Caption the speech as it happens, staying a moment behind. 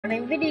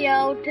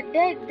Video.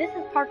 Today, this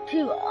is part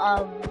 2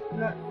 of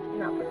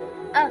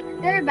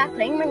they're back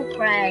playing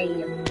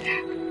Minecraft.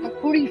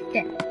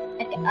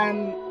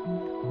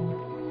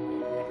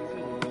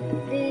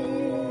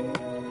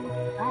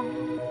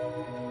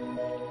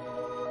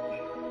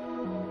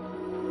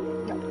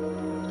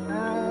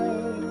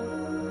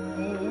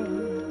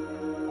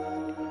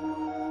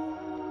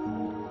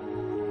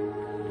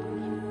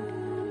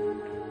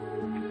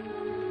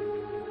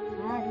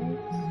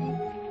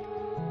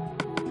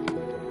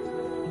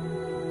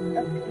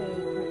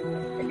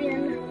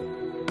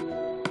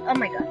 Oh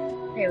my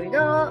god, there we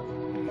go.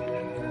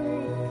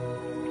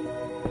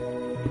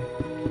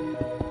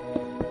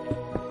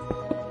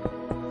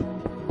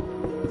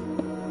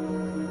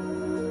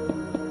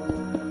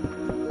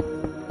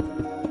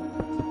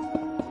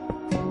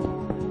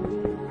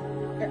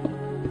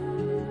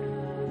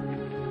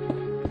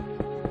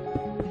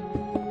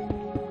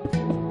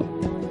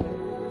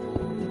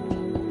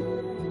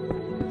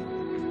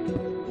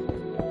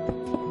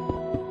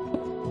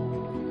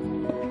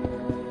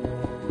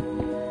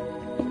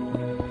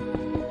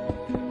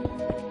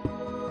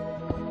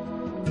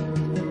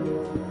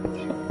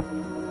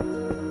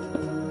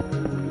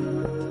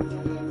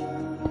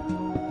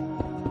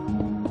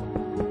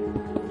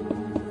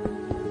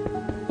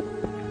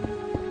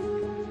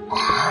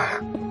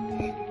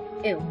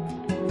 Ew.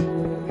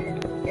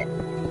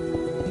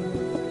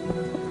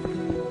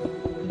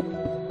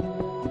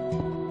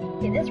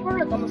 Okay, this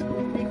world is almost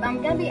complete, but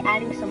I'm gonna be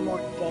adding some more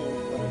games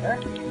later.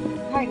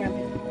 Probably gonna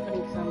be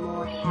putting some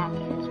more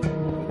hackers.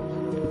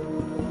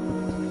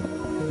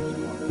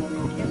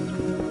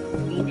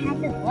 Game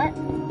hackers? What?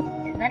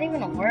 Is that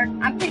even a word?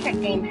 I'm pretty sure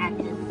game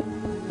hackers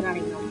is not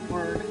even a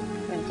word.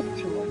 It's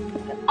two words.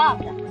 I'll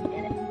definitely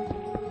get it.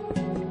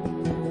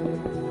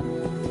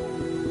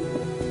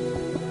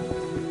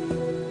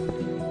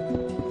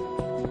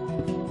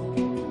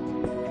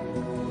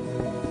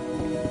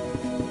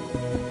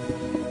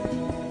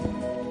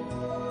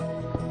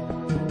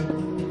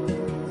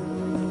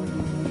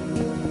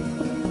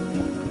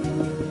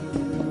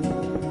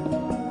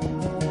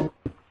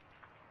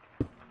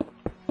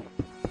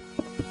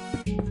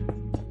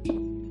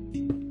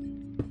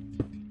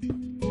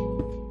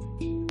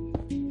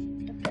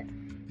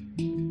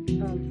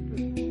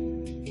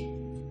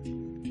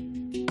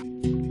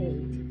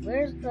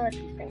 Where's the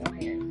thing? Oh,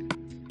 here.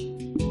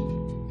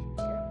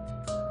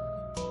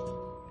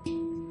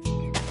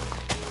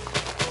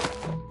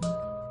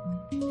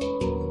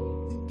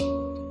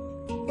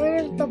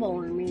 Where's the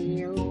bone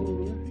meal?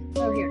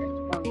 Oh, here it is.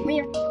 Bone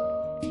meal.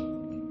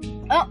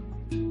 Oh!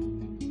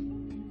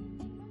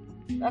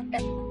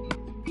 Okay.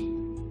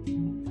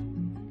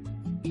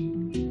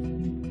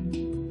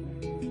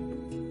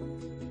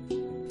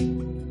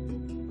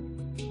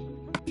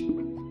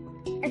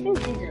 I think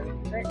these are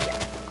right. Yeah.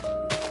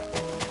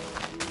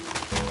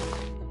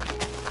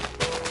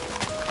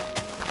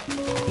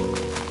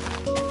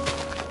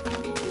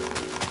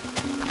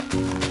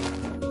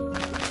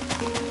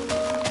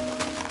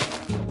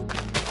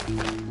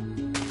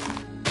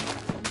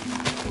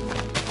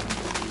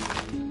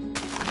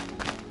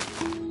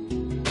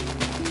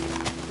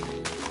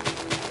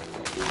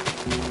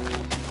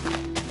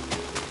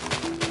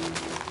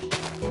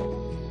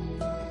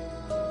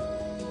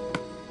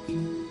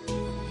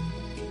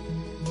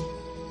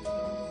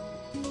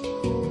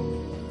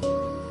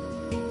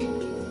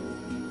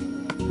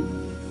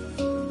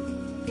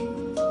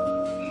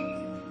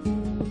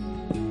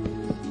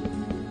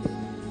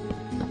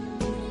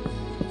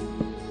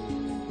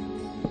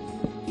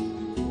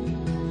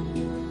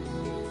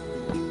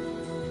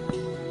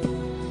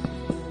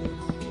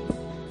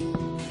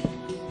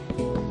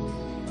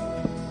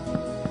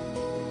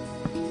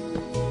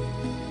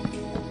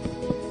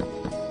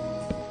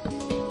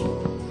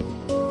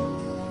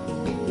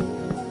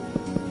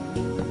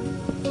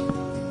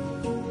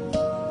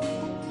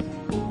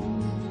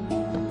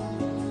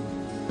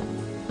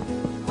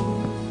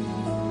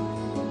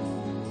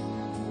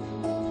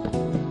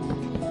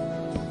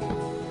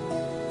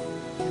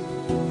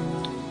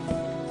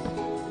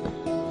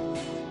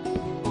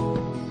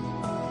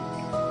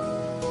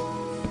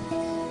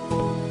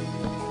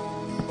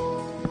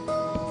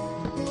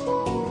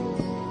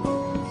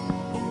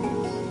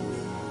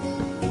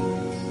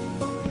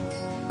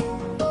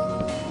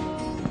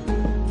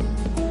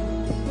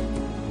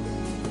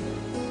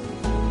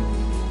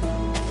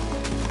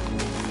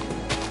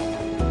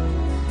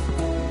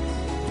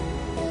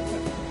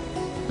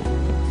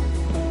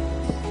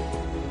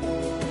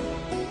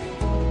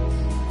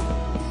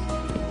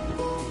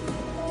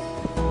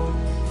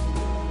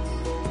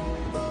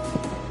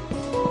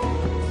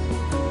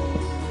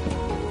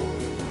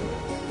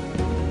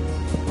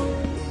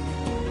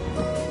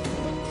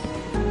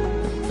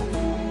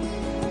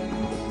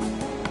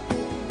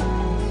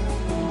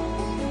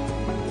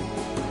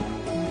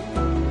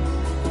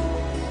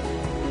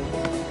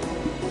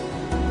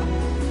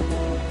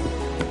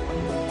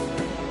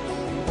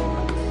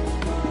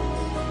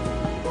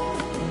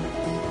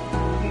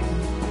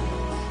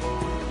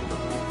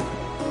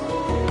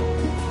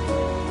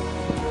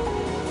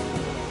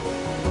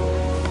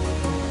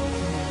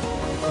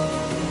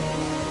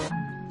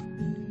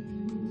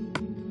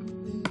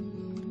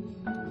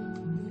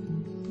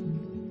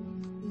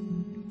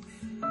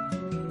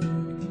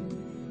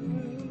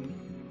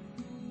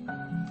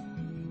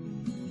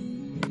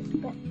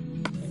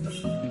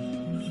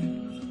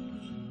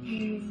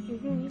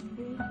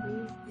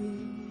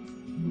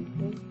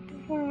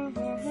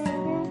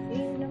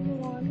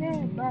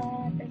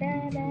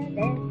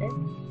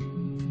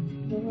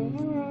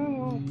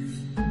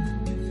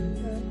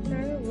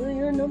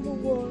 number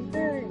one.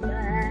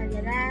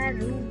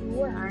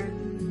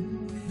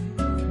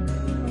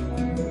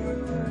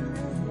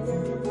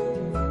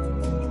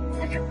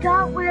 I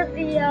forgot where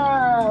the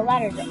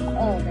ladders are.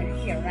 Oh, they're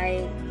here,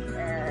 right?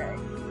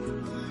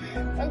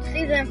 Let's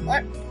see them.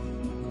 What?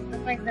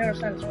 Looks like there are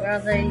some. Where are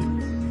they?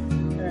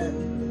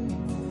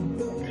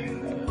 Okay.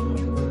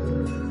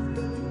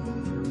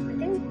 I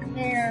think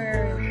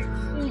they're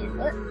here.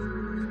 What?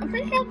 I'm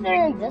pretty sure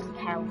they're in this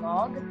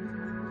catalog.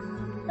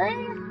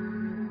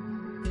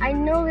 I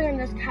know they're in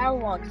this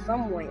catalog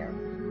somewhere.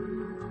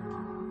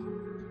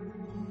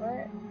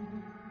 What?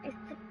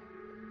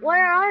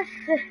 Where are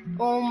they?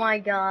 Oh my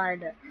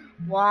god.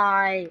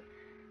 Why?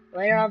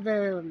 Where are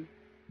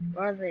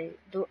they?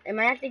 Am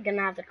I actually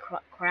gonna have to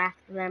craft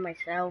them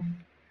myself?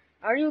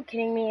 Are you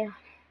kidding me?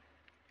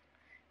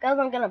 Guys,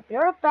 I'm gonna be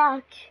right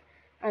back.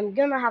 I'm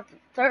gonna have to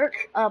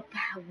search up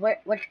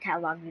which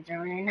catalog these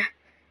are in.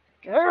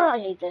 I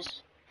hate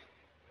this.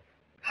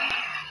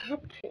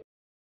 Okay.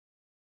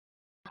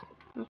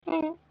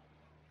 Okay.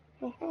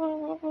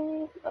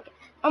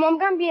 I'm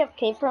gonna be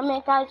AFK for a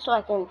minute, guys, so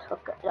I can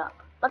hook it up.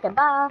 Okay,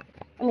 bye.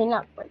 I mean,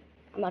 not, but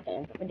I'm not gonna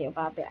end the video,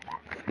 but I'll be right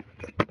back.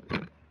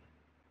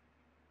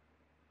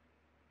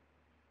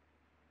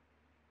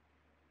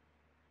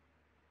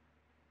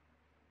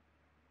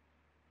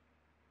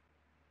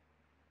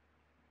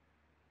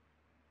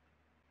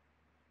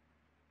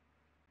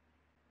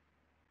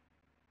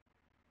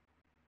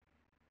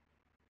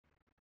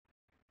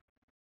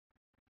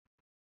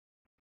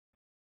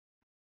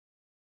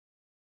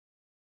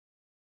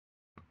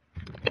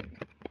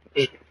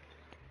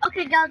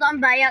 Okay, guys, I'm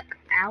back.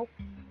 Ow.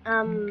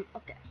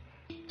 Okay.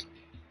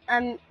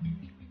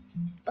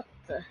 What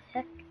the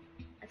heck?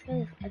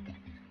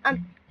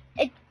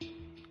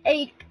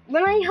 Okay.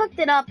 When I hooked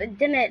it up, it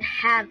didn't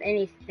have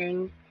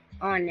anything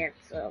on it,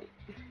 so,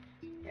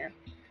 yeah.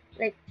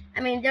 Like, I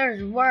mean,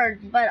 there's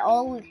words, but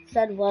all it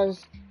said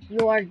was,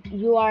 you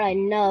are a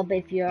nub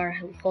if you are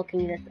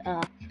hooking this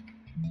up.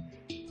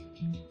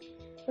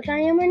 Which I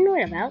am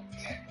annoyed about.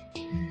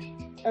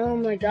 Oh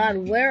my god,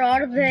 where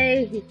are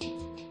they?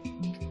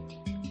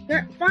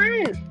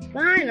 Fine,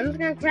 I'm just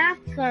gonna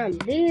craft some.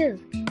 These.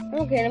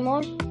 Okay anymore.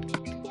 I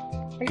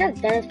should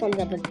have done this from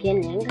the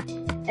beginning.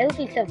 I wish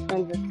we should have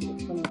done this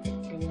from the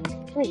beginning.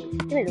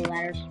 Give me the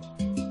ladders.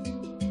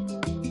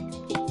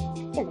 I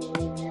can't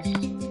believe this.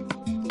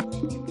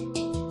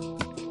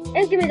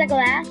 And give me the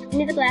glass. Give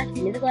me the glass.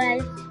 Give me the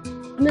glass.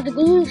 Give me the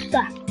glue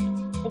stuff.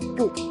 Let's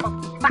go.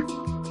 Fuck.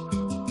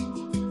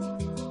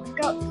 Look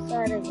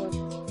outside it was.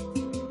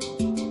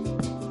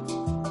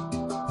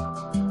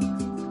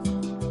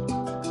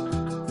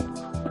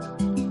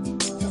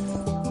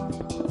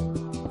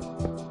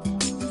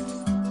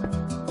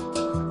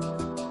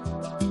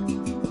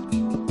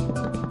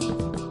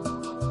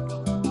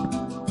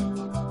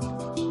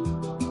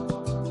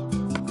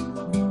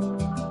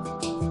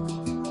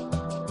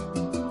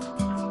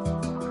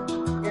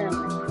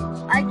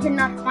 I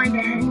cannot find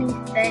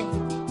anything.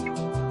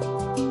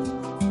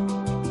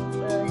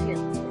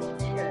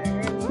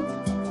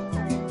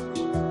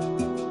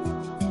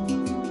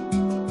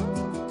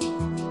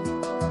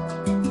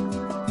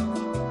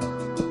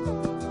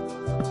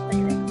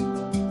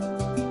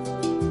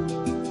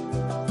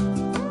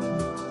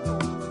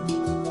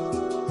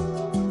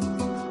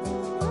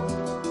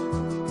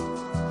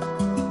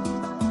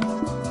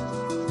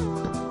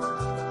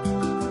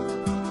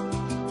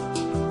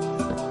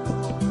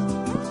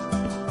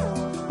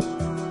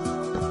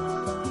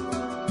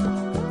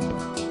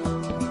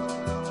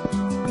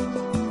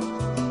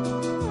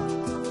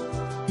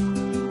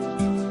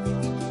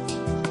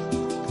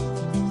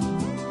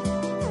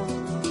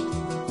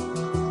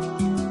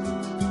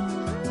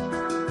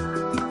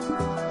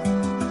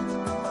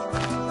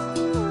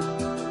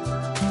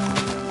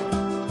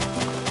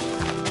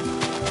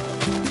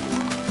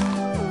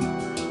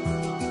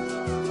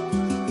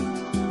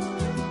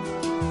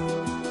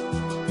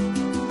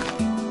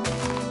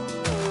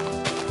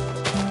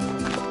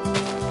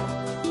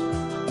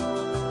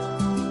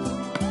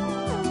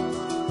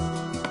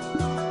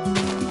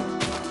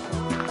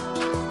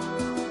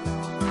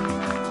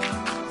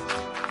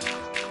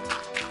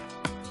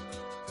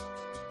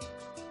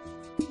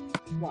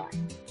 Why?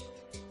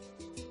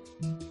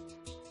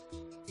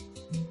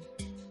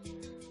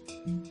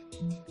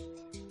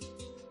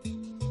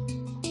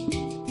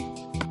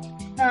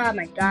 Oh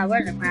my god,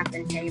 where's the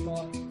crafting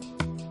table?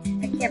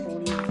 I can't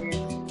believe this.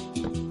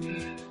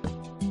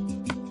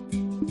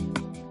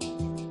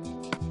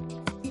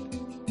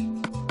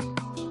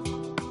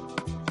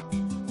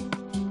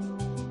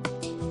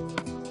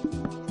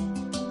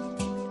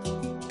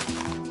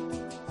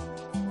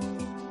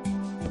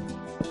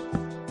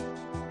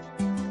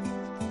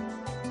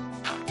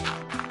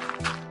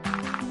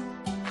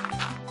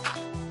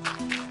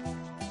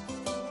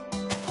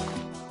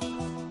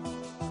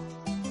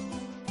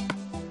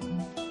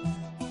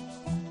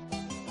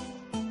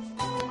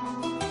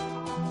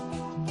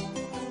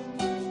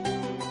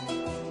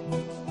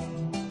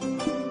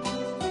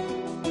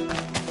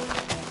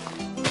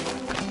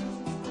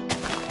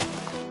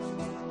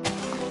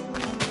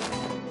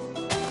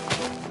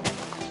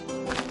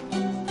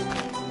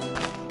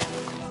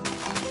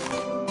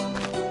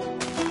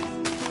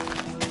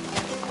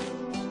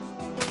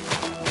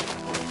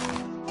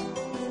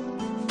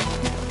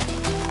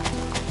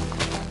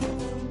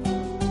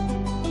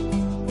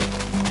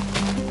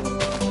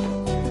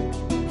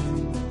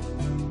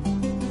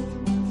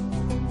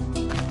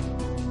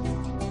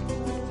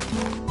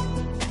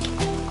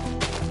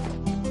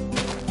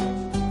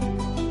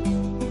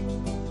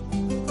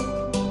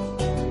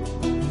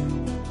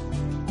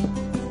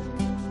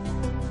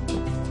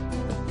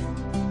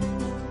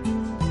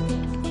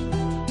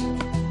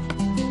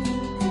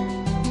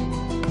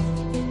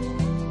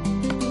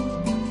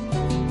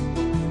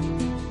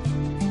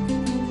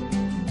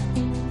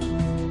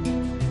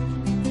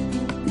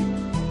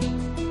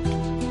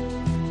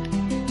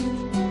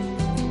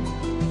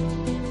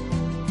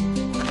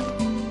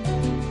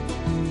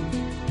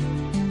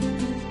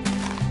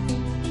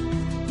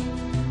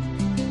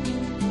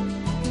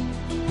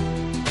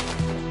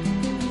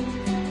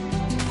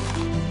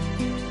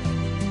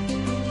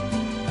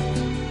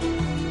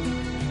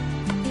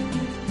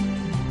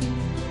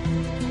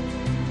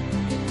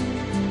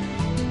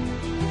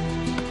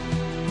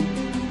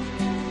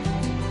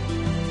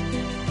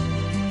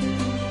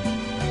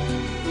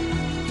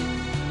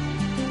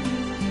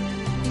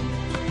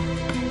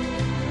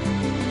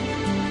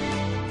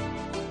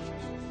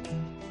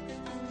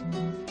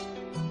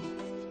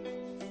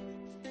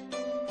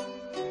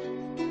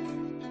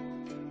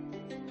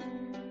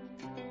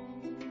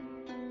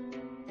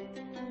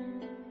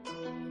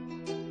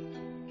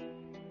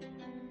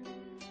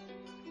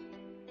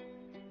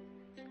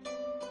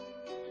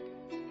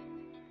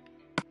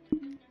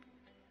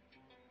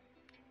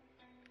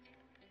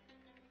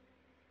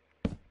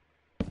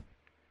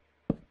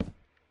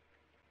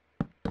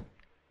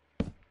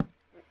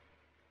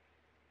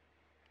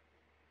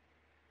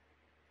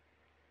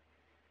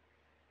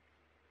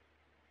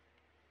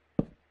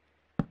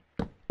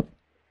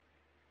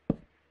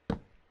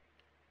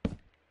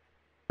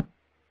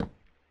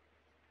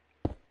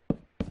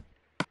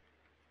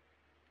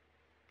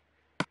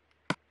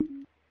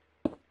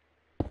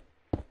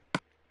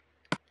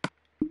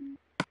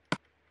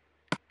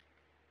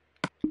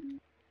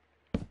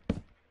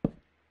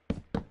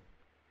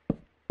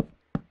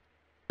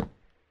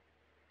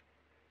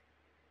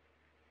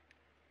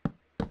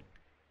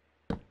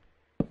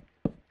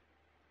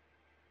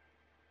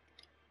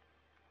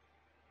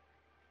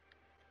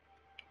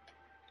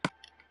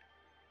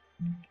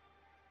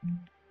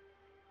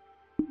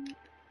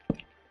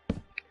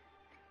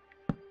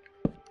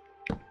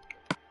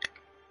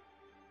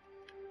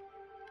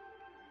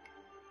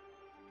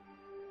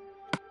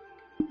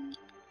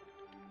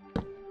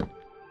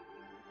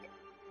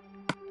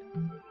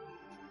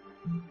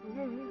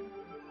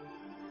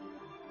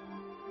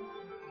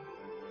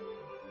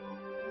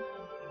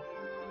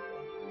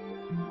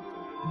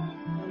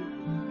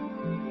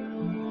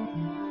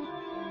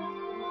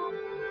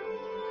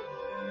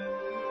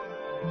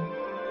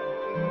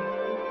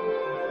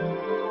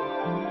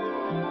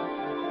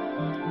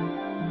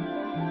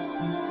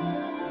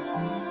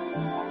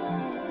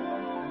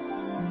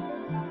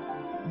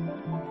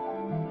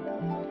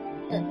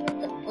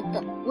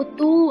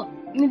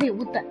 Bendy,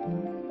 what the?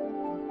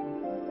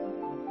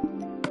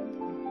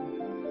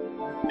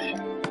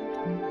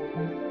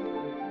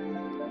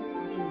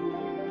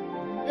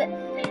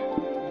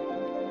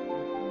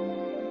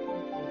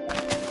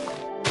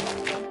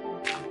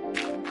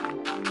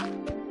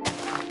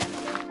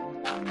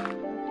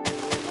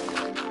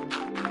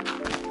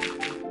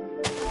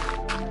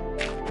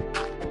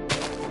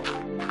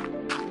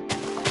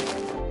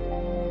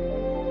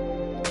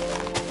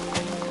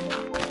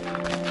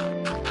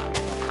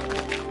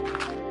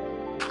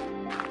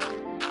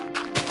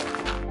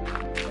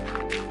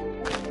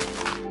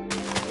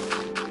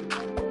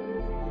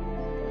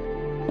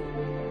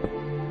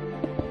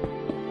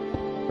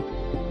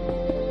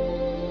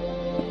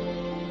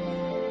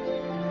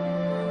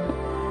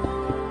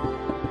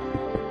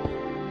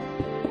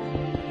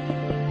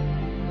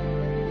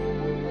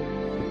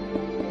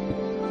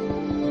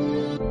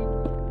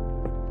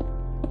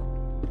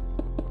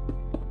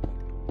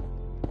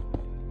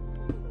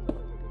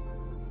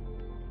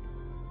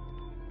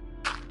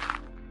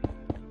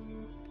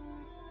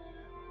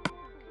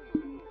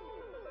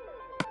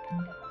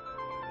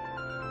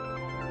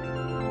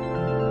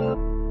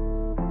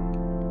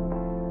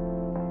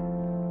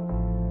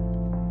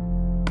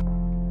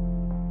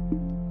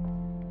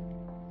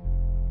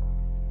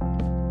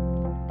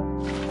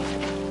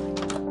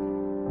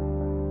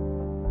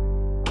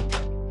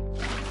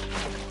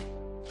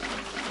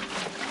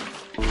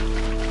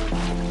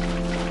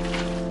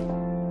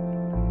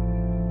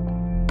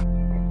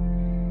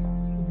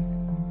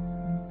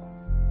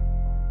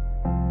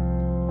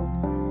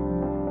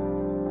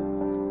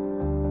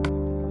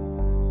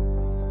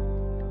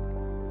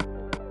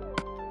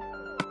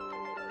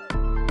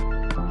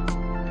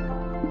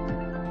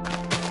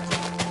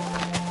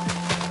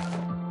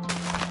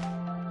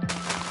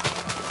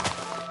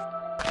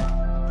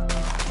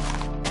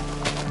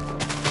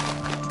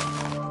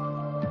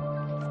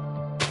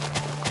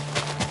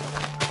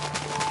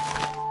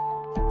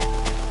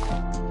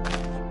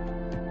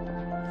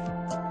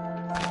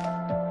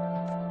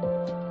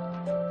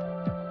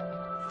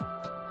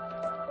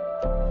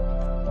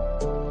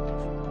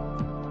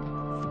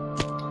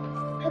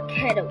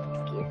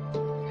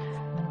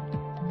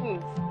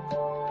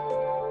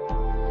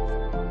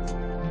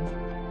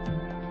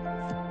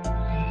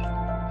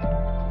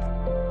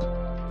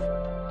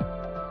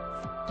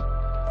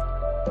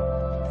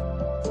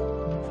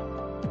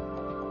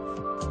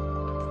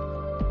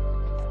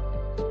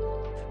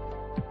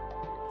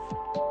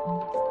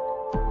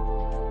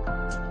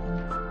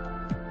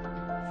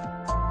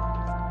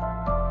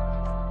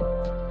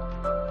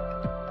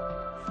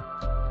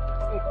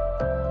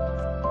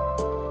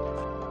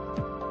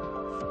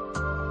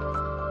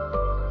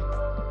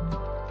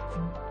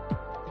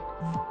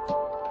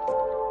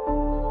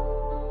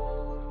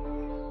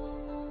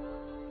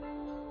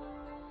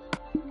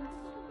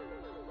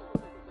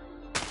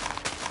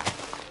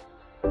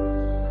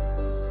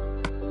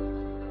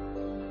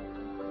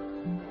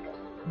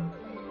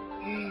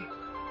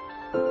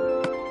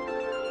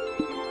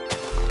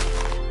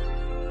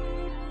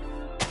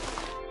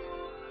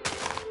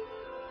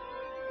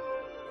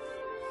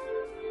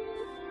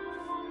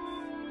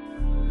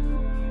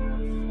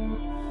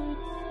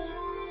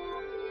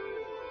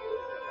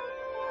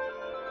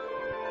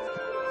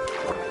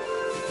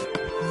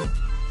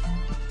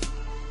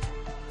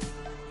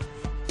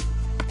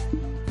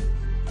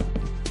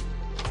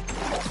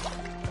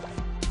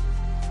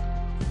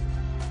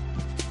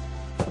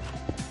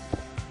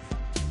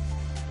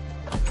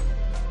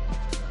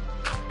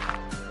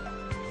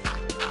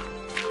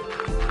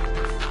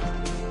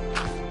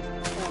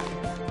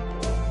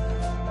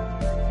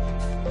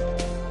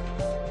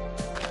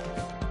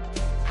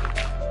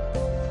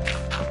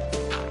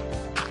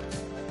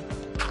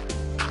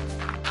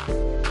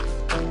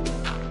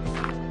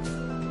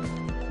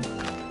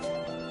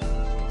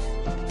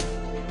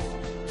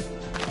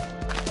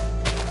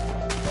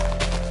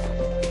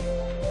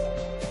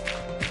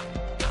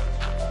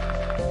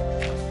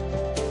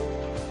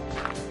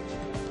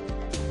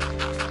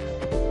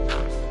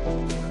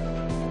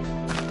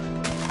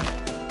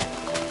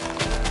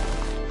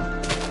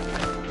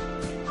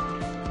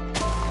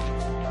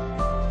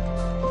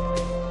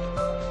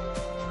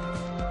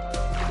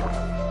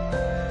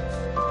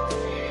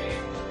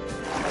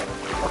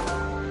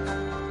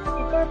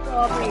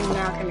 Probably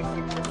not gonna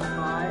get this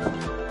spot.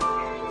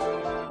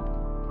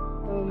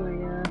 Oh my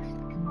gosh.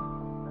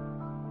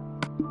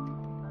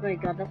 Oh my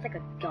god, that's like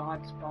a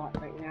god spot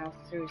right now.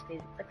 Seriously,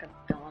 it's like a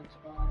god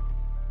spot.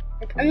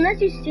 Like,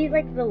 unless you see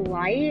like the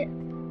light,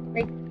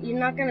 like you're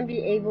not gonna be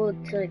able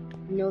to like,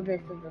 know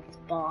this is a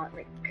spot.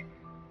 Like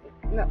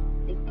no,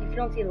 like, if you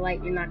don't see the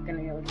light, you're not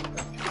gonna know this is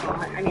a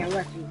spot. I mean,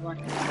 unless you watch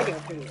the video,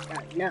 then you're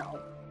gonna know.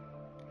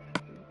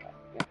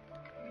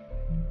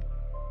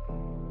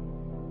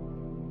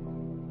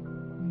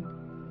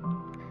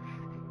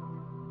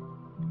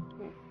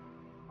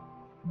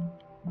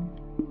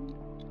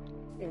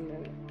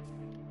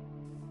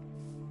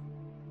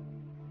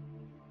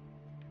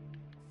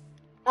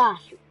 Ah,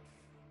 shoot.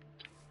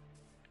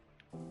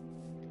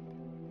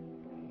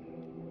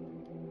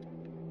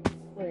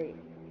 Wait.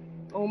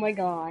 Oh my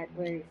god,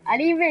 wait. I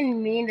didn't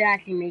even mean to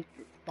actually make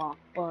this spot,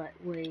 but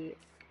wait.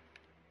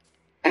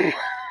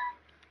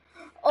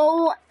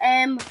 OMG.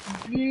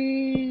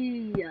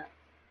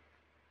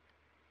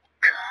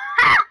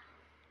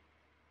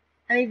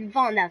 I mean, if you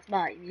fall in that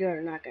spot,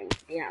 you're not gonna,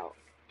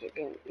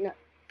 getting, no.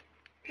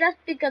 Just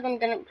because I'm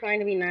trying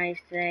to be nice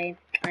today,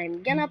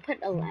 I'm gonna put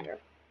a ladder.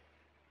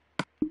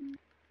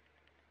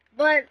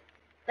 But,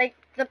 like,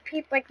 the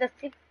people, like, I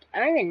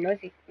don't even know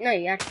if you, no,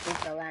 you actually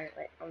put a ladder,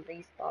 like, on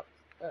these spots.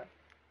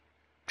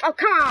 Oh,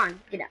 come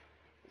on! Get out.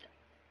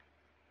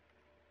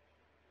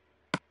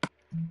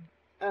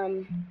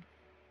 You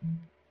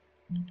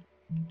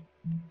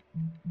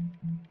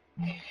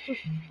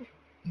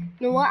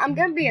know what? I'm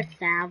gonna be a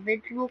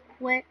savage real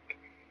quick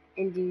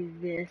and do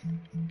this.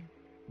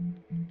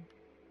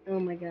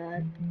 Oh my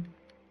god.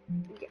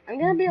 I'm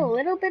gonna be a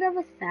little bit of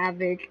a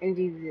savage and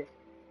do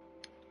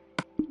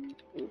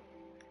this.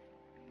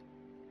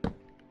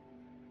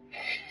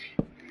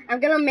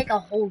 I'm gonna make a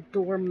whole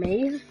door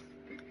maze.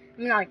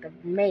 Not like a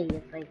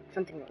maze, like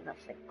something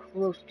that's like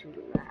close to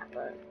that,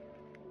 but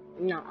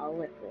not a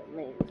literal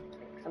maze,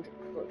 like something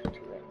close to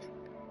it.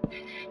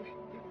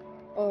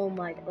 Oh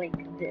my, like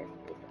this,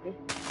 basically.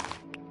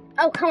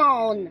 Oh, come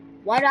on!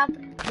 Why do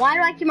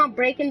I keep on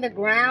breaking the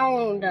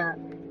ground?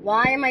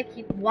 Why do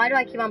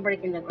I keep on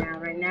breaking the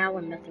ground right now?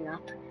 I'm messing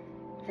up.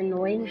 It's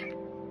annoying.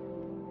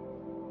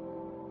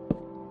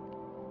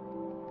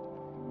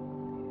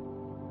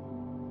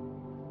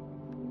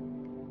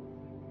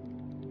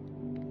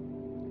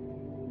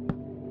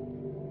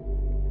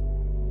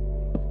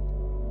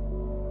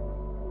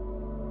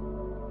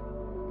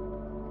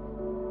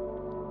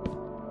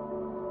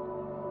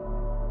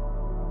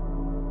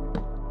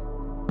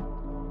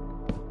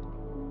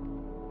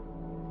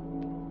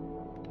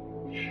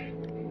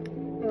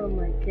 Oh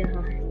my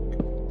god.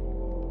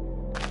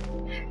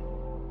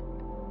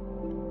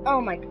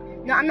 Oh my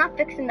god. No, I'm not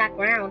fixing that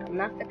ground. I'm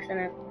not fixing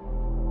it.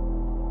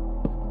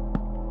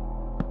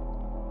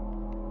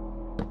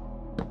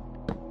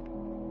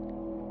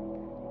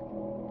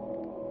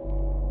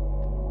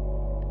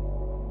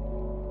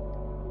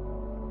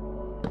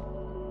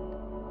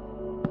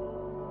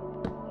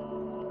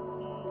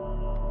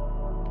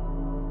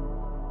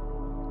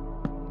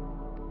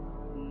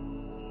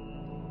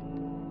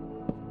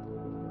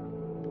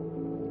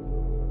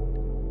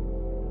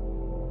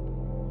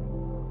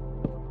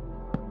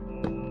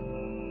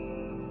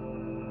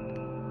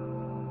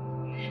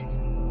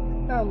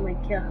 Oh my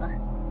god.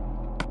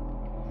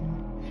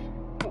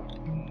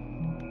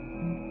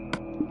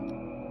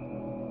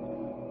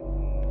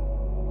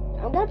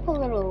 I'm gonna put a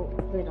little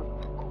bit of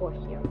core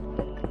here.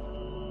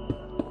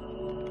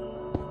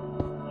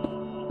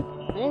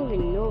 I don't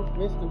even know if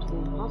this is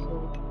something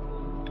possible.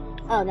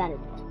 Oh,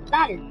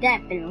 that is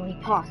definitely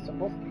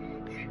possible.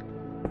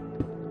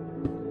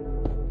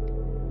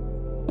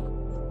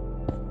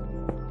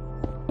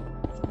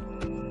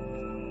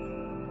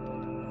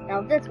 Now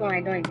this one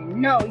I don't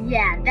even know.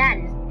 Yeah, that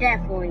is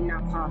definitely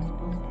not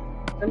possible.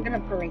 So I'm gonna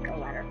put like a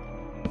letter.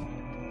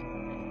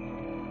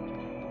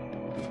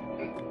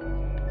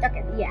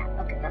 Okay, yeah,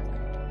 okay, that's good.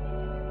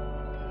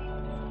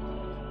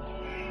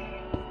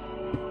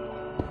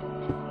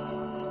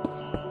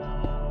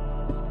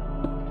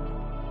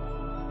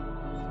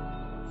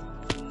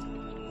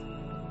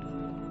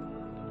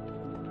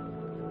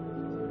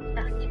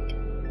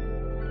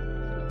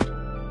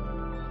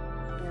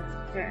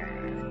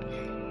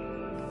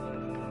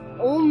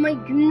 Oh my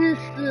goodness.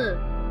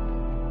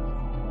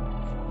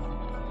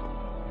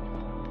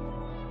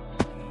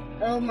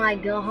 Oh my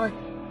god.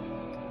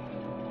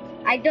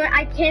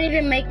 I can't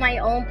even make my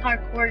own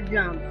parkour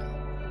jumps.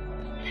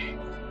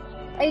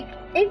 Like,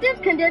 in this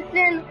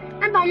condition,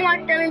 I'm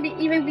not gonna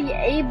even be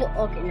able,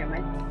 okay, never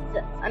mind.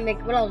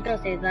 What I was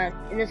gonna say is that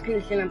in this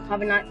condition, I'm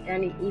probably not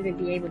gonna even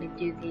be able to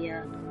do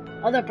the,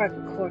 other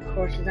parkour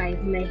courses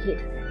I've made.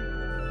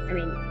 I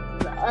mean,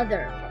 the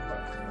other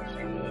parkour courses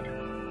I made.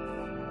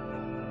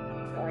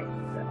 Like,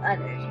 the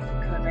others,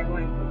 because I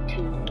wanted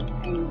to,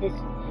 and this is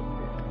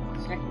the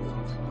second one.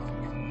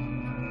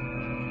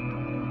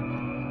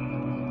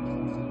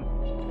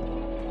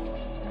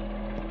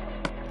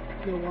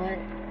 You know what?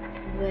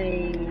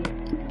 Wait.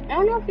 I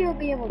don't know if you'll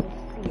be able to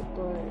see it,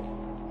 but...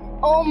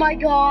 Oh my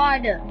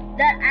god!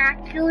 That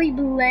actually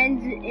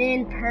blends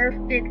in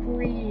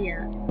perfectly!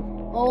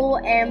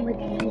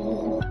 OMG.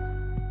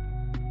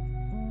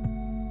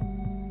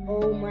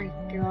 Oh my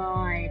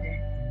god.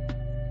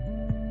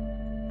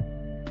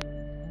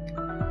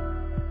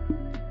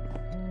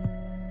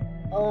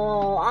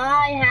 Oh,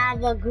 I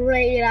have a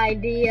great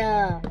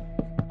idea!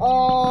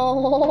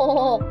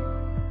 Oh!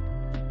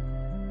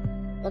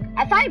 Look,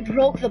 if I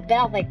broke the bed,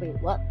 I was like, wait,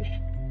 what?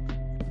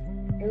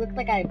 It looks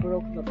like I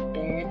broke the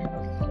bed.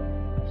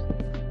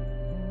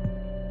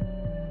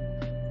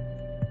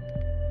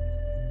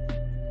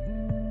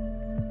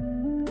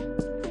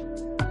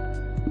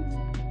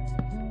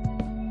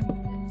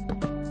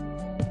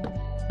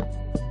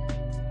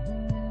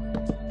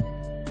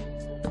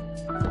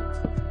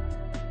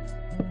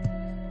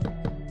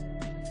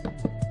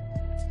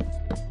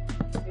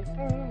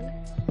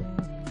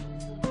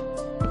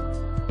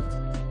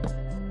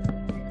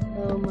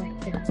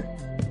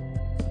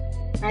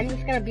 I'm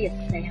just gonna be a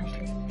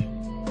savage.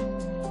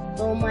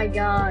 Oh my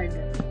god.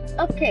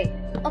 Okay.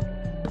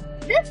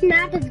 This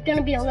map is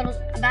gonna be a little.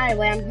 By the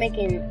way, I'm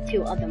making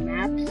 2 other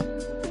maps,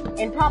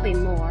 and probably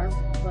more,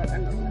 but I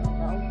don't know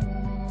though.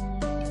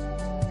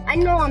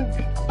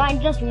 I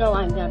just know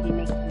I'm gonna be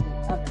making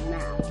other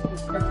maps.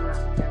 It's just not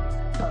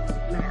other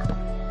maps.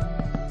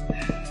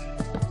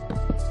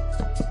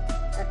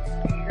 That's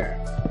for sure.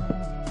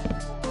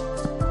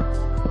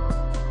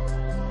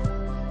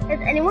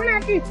 Has anyone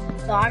actually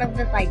thought of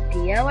this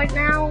idea right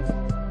now?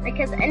 Like,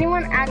 has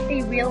anyone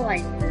actually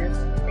realized this?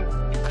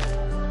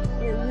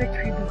 It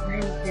literally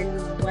blends in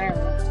well.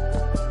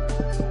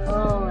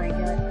 Oh my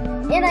god.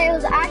 And I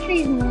was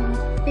actually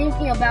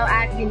thinking about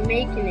actually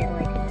making it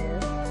like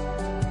this.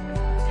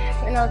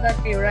 And I was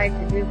actually right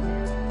to do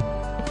this.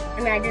 I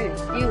mean, I didn't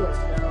do it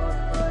though,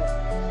 but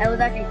I was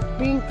actually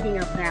thinking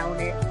about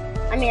it.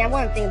 I mean, I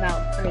wasn't thinking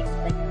about putting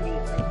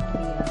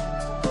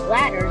the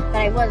ladders, but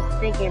I was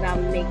thinking about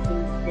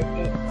making this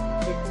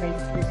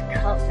place, this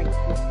cup, like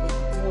this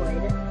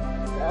wood.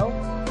 So.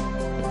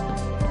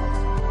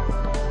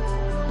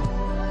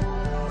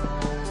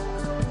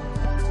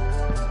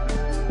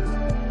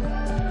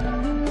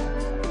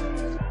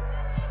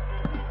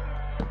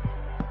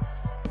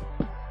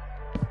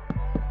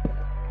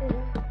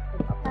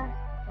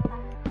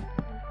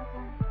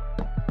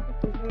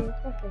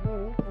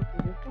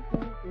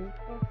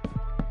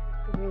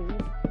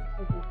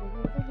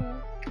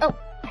 Oh!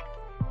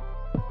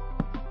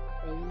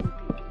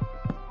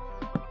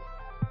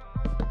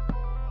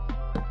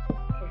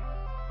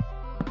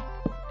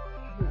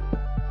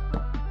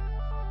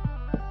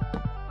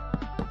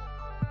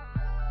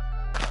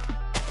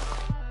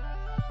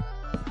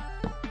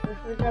 This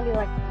is gonna be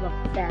like the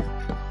best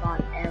spot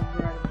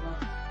ever.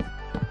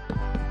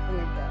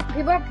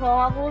 People are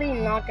probably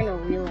not gonna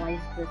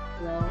realize this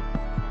though.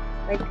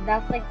 Like,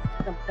 that's like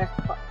the best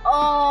part.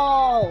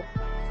 Oh!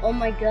 Oh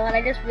my god,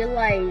 I just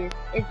realized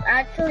it's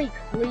actually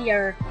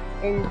clear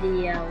in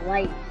the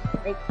light.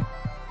 Like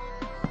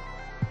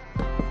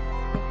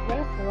when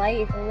it's light,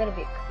 it's a little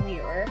bit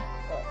clearer.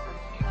 But,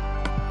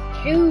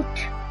 shoot!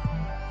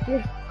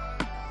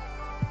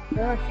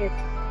 Oh shit.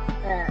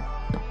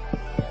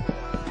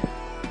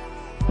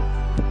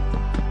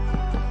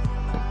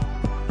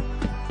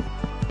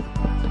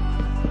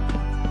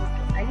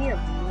 I need a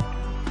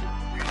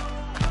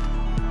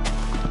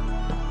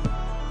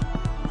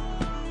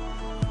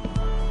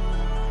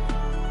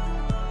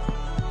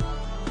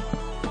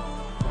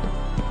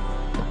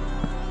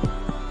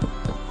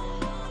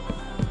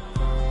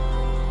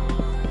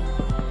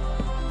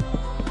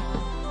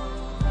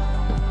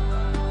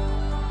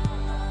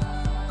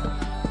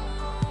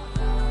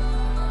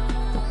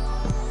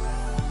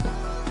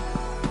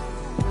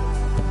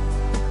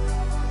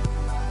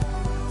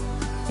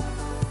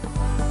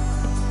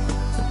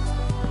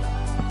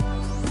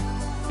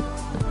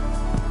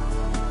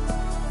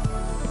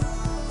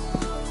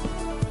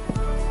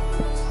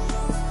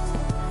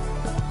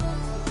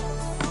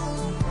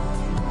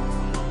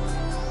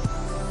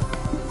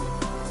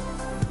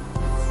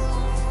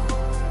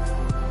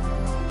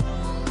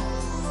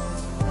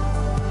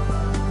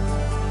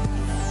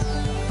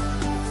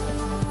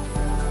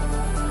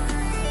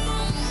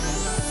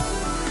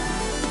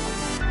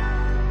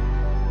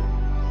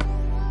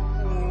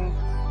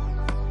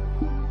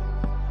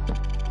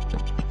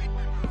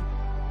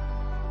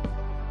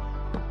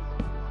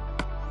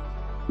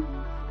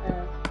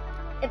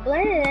It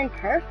blended in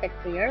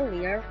perfectly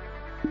earlier.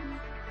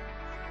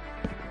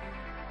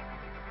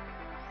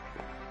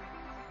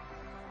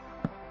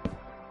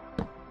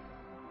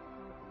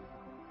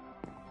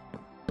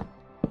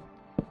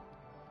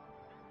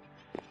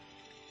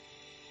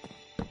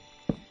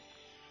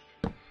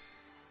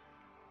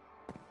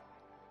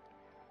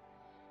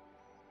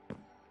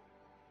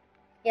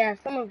 Yeah,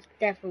 someone's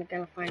definitely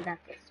gonna find that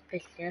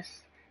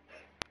suspicious.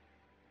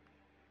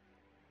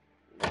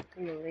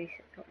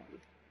 Simulation, come on.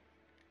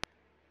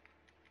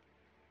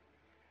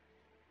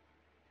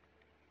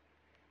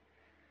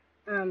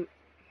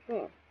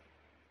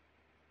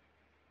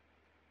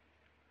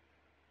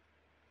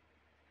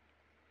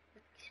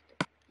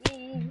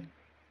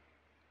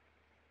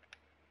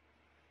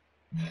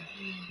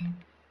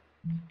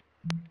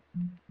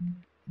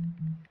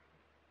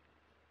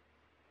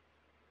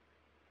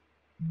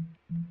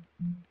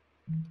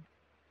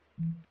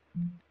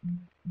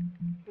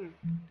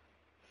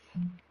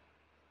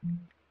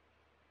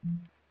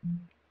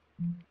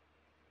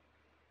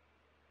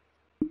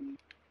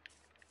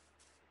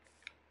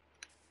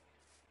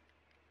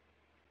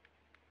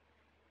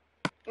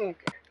 Okay,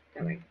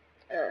 alright.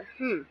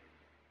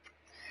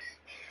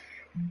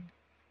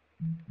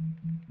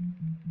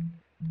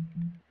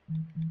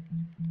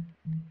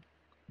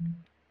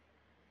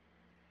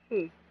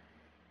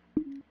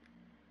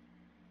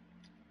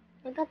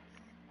 Well, that's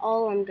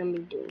all I'm gonna be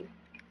doing.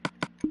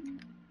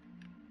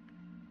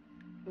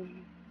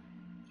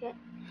 Yeah.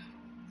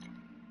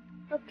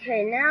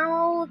 Okay,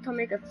 now to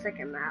make a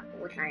second map,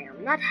 which I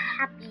am not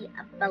happy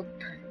about.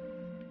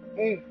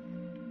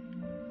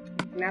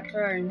 Snaps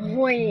are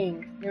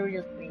annoying.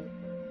 Seriously.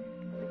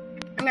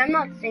 I mean, I'm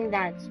not saying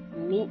that it's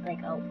me, like,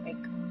 oh,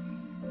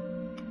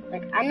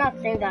 like, I'm not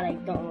saying that I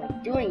don't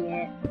like doing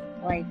it.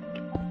 Like,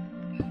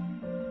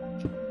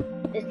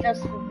 it's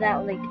just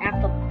that, like, I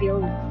have to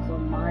build so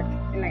much,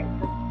 and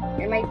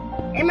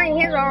my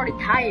hands are already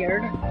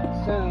tired,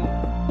 so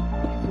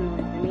it's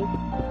annoying for me.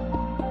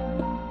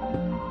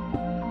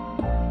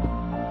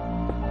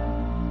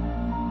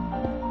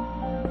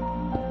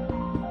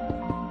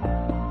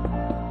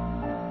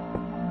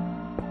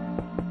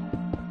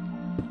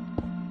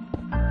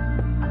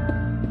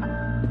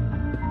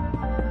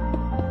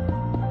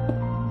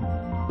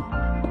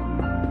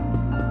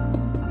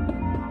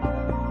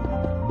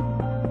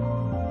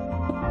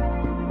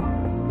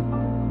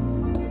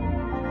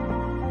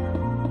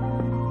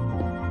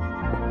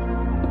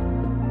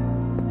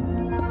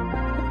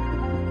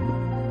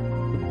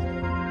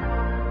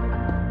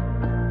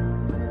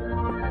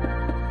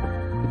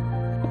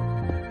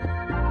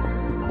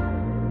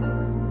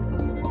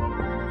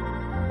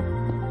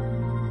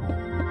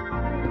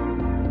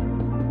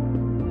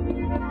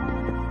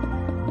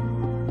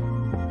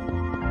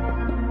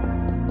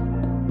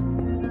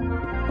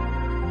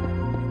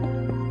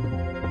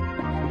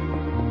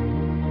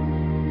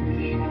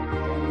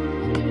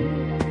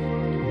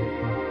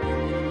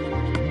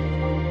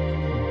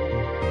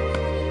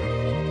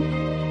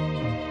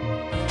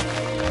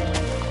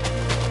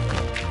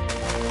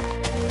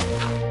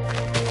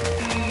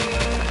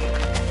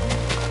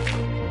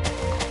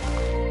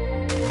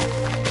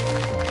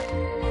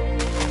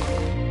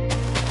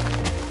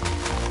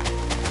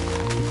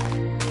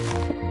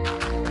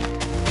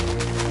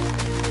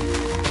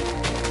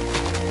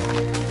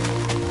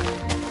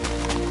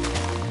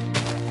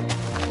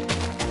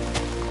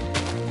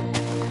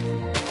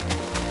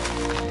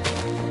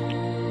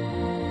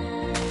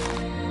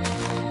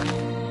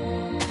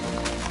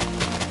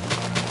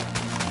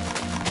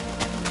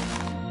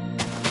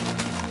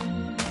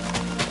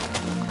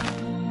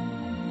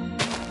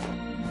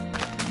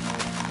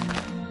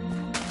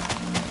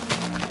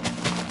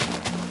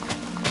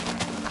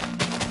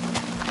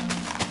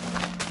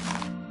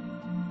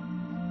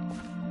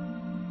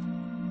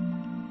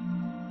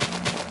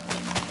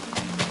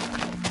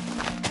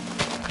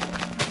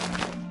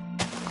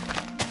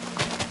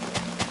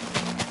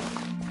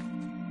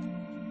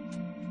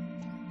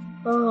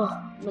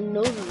 Oh, my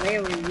nose is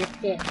very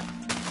itchy.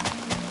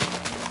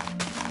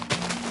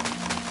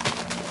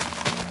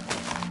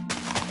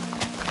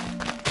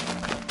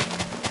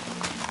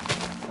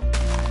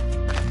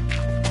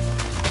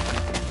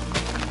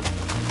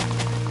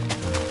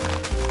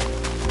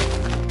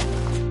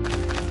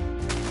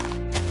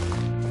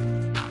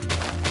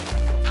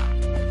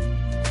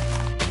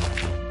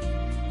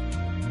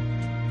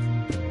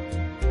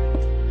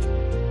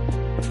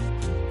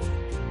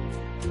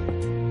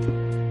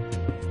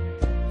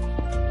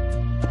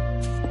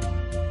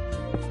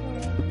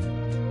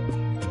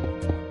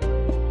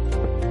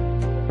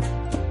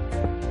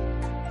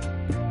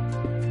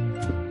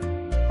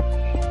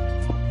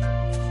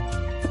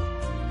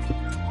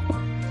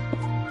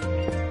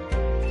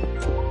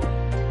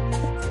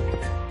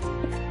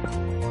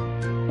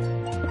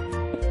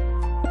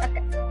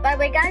 By the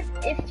way, guys,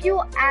 if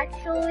you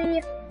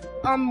actually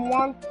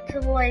want to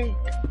like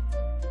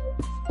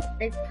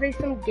play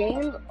some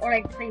games or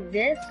like play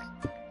this,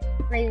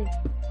 play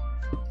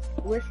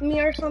with me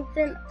or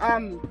something,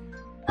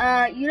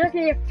 you just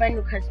need a friend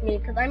request me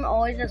because I'm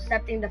always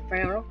accepting the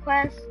friend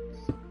requests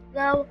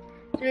though.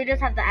 So you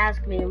just have to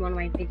ask me in one of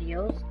my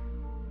videos.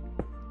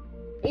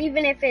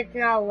 Even if it's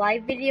not a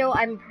live video,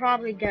 I'm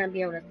probably gonna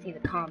be able to see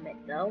the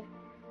comment though.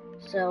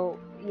 So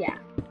yeah.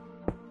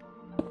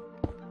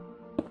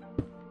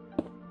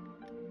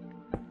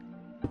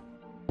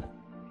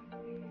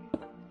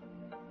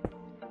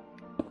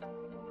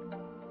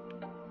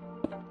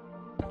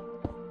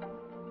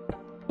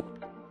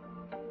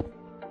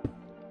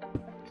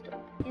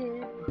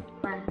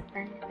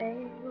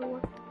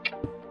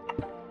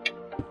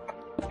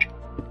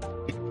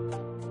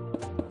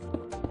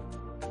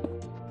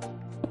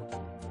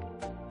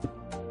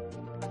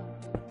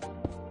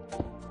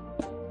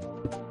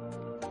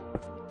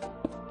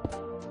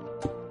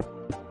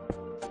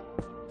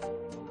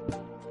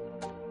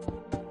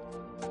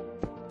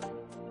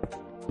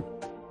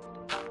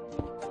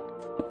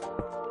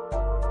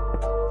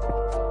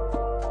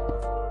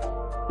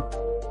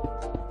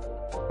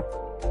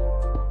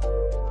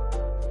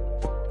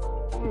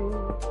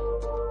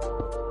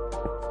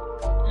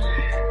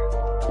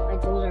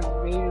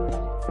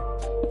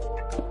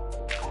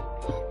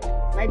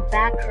 My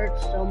back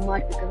hurts so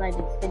much because I've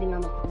been sitting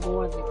on the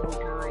floor this whole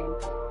time.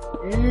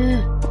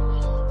 Ugh.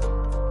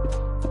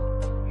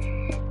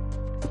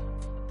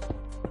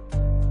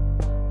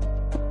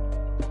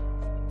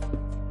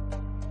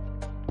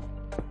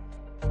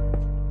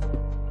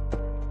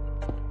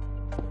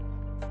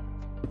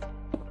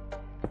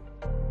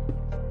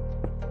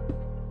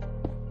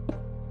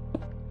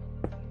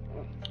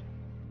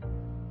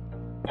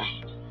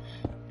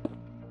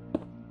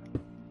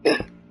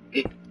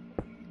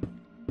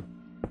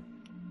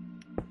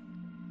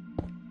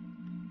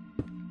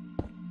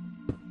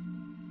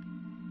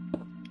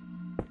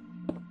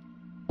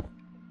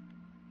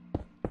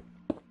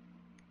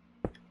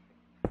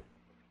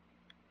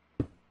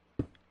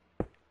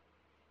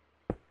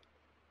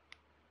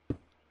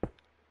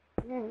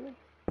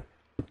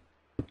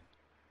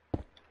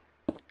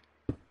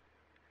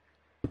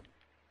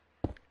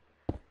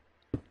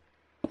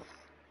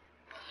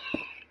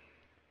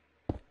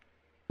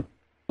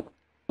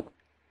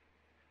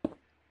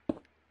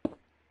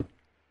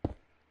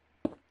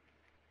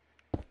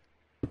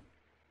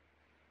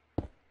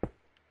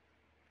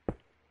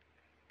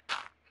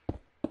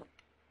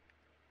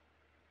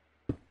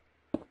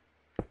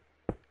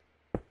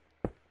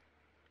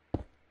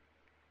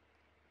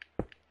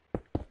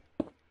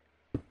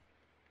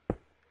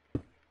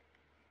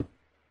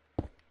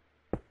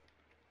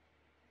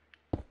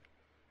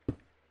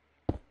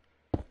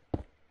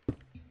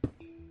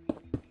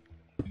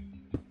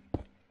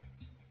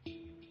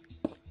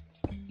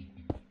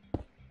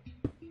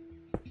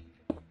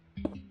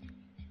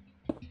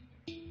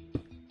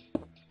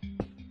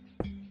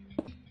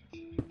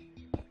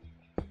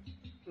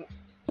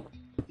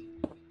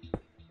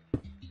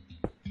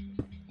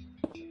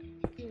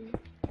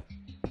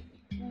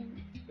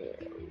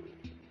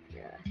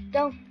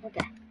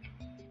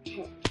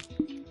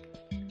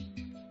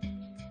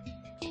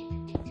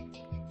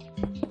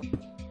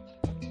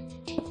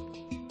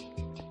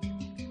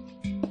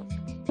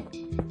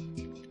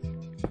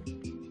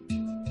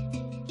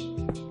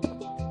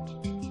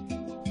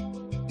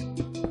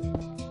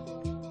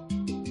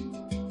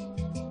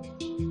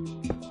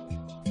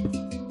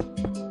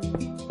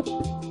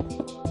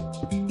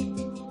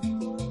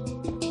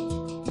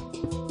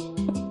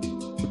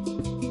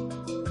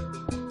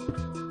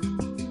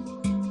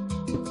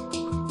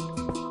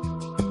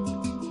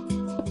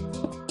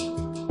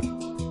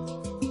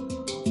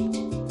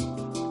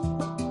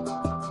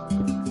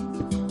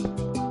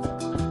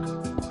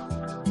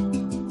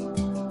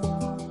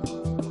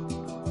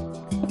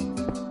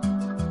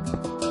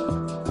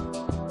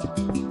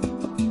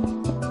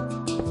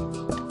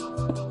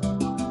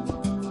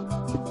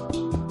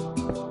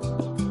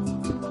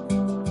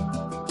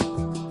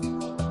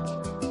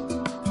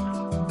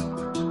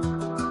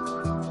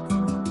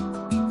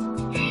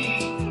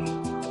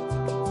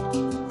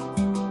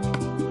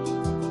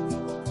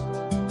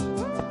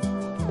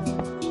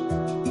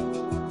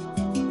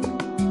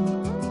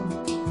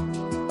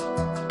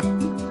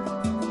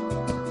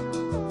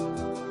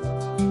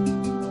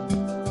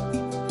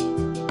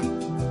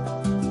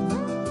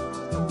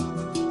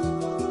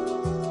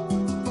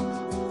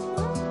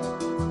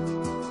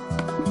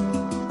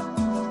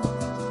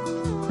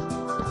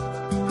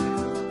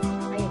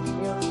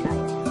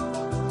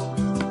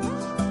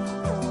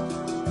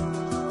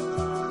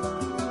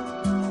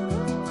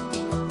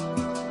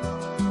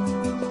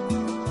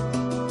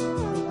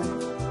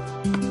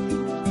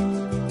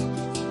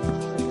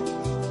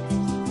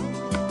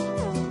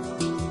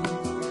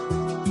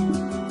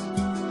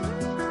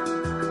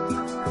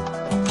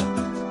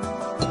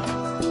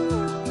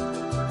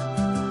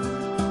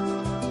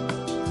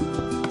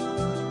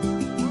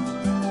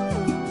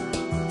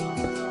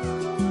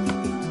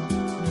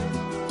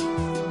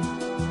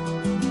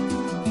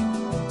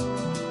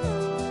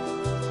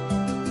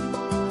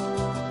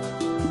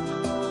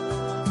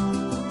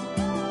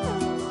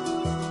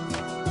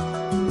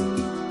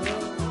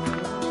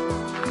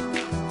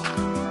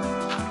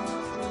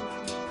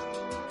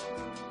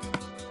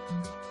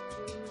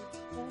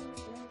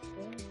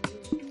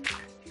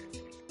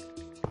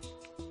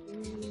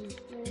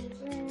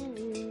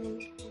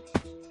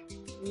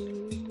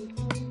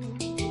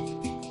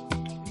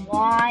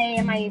 Why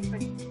am I?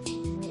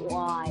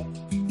 Why?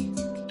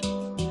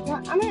 No,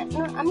 I'm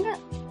gonna.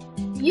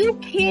 You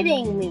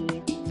kidding me?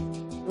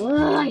 Ugh,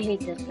 I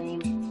hate this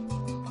game.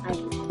 I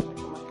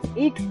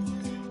hate it.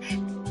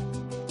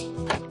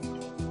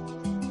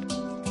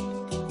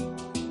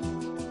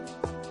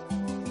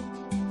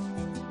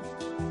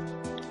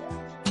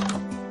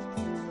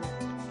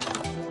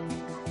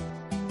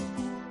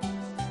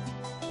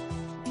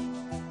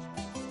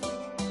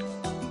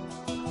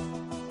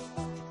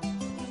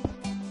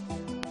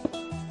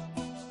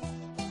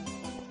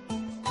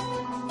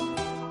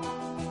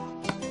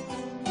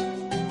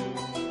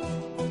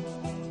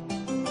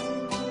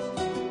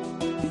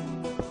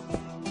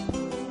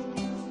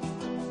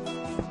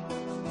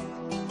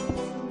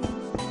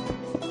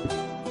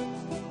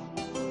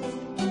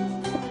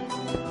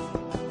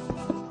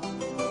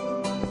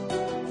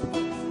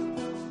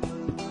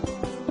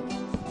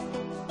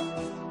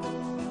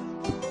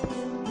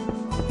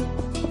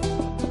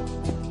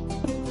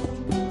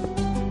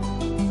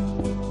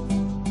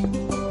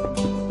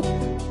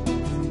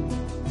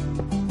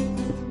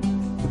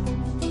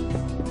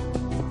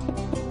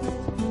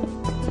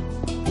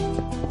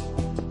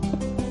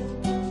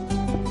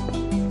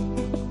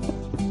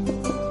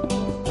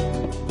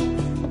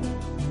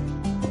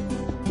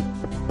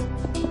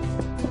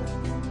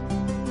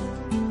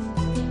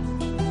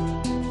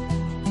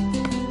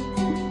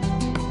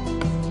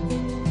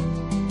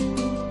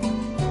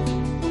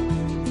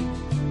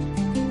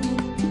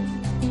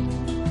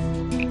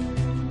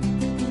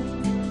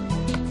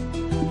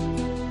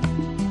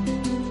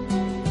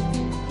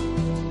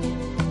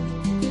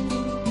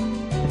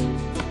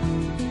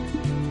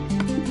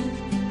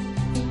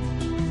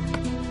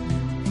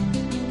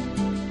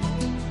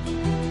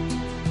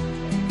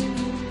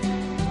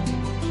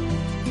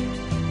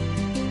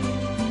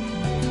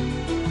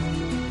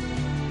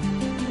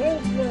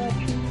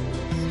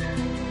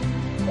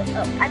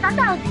 Oh, I thought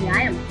that was the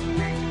item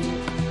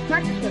frame.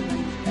 Not just the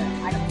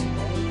item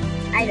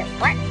frame. Item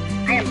what?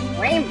 Item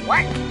frame?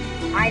 What?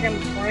 Item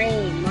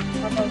frame. Not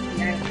that was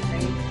the item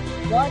frame.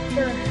 What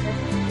the heck?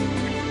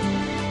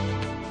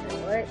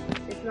 What?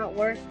 It's not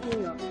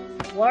working. No.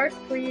 Work,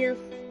 please.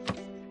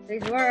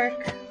 Please work.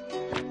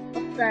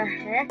 What the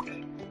heck?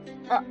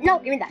 No,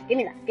 give me that. Give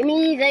me that. Give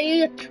me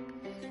that.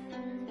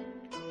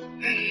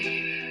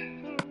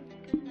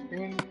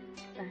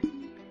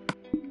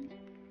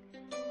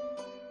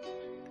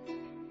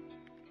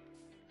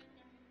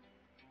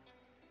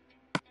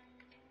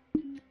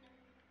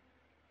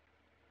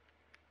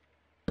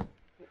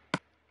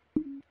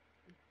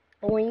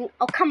 Boing.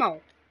 Oh, come on.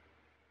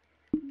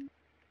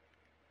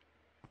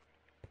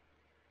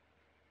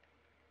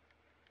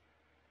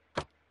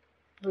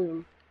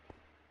 Boom.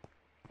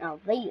 Now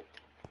wait.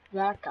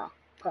 Like a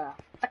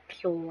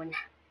perfection.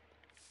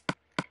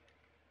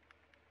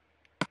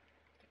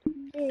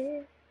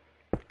 Yeah.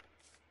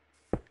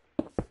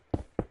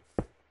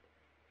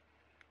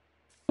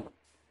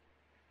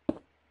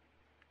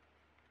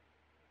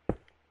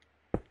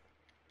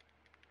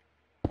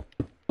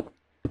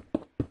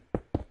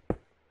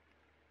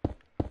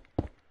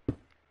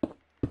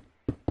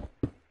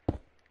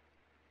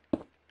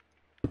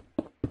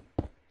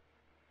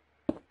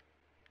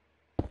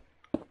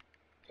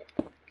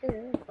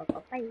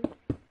 Bye.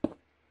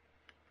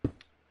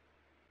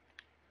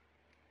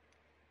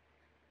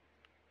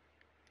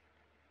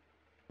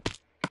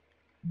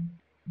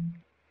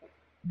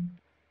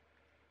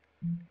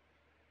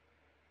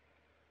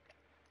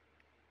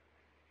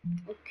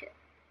 Okay.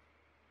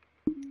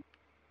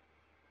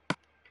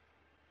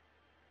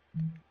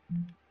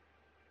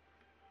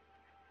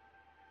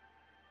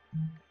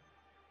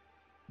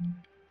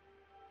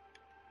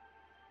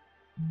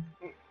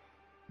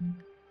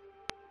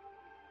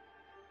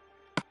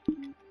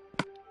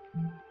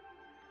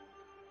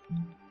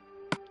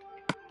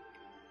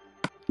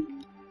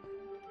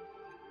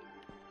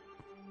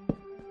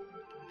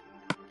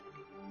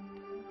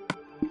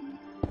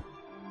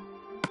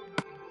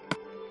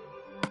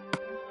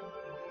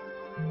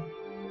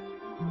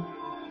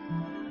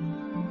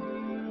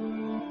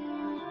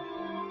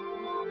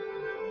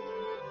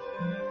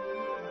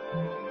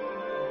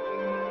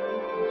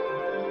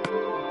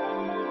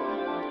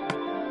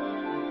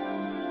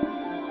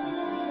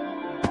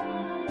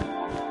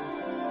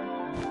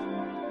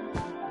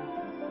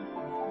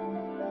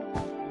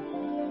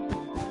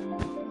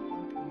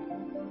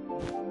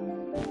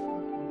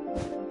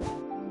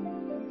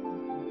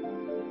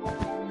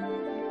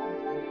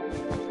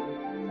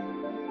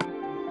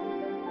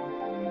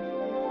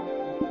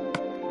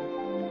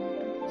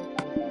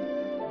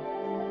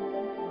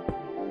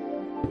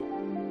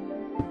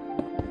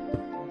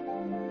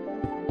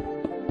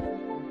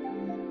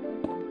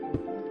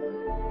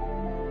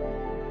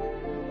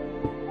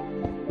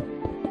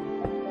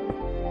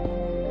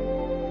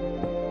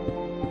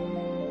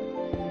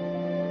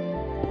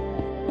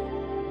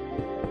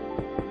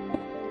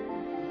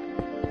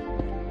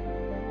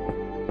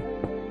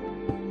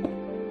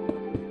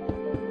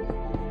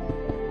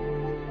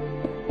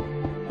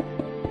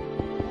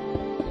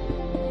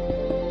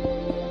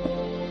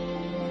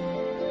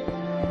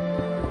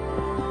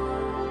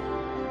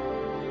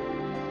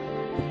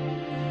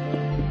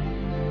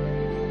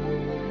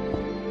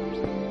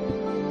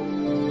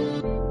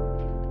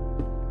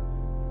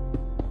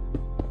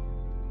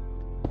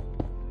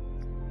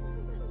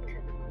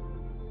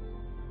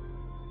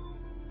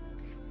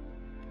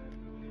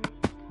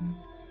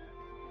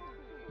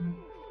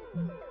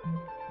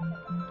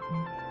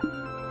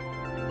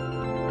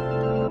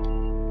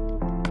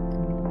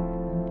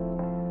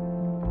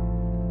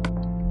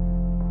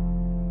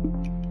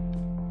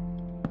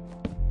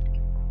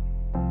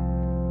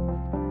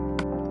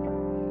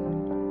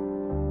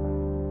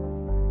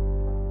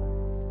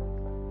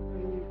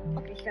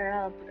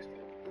 I'll put a save.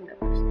 I'm gonna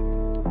put a save.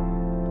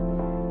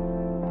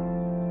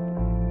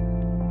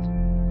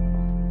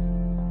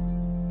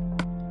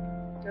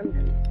 I'm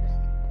gonna use this.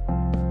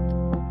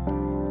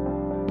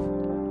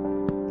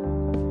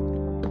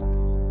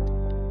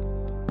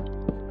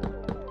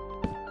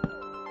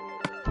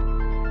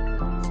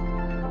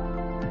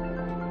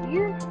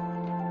 You?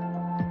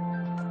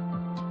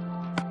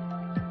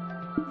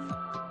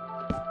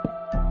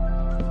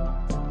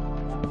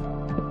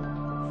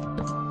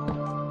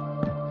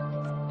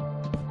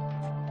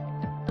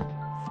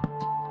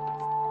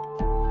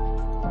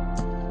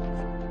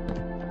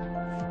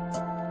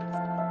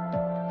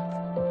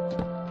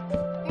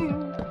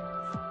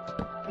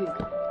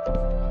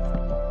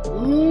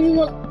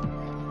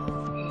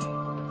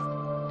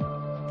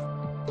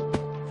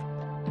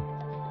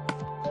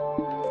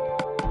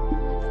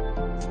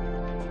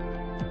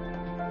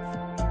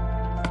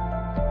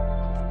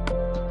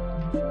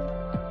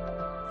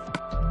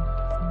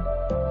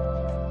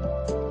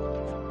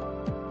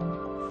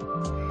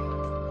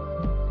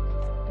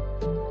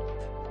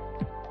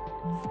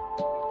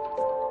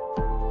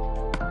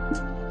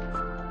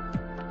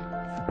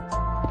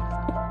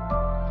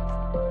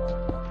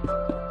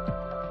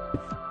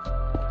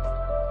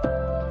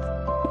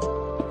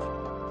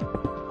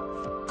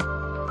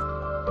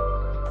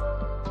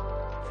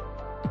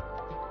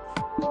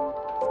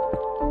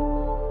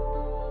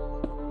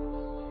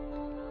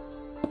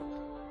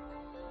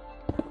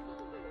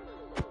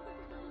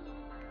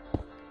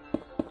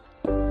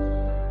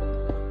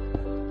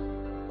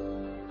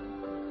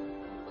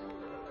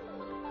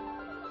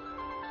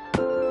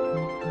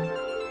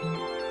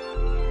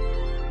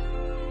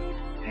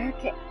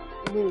 Okay,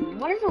 loom.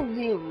 What is a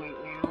loom right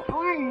now? I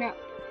want to know.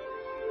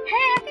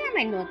 Hey, I think I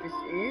might know what this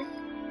is.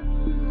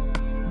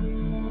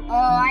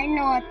 Oh, I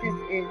know what this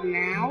is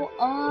now.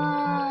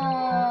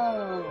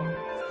 Oh.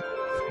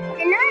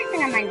 Okay, now I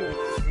think I might know what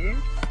this is.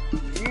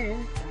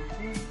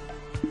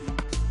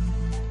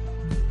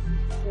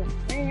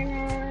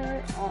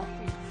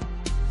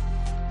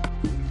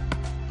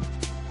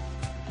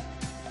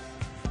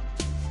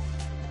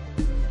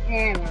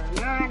 Never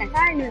mind. I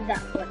thought I knew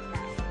that.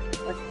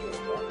 What's this?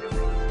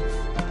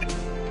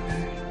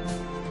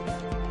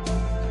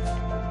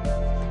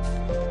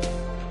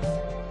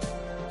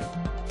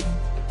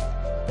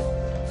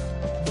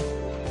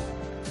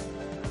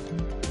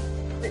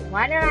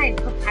 Why did I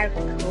put Pirate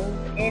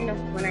Cove in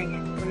when I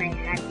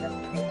had the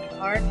big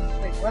card?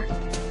 Wait, what?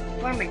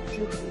 What am I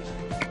doing?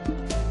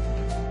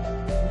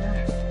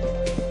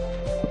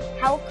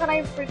 How could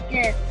I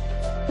forget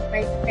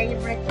my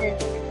favorite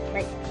is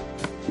like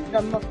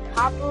the most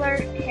popular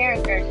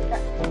characters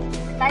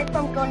aside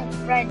from going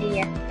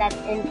Freddy that's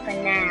in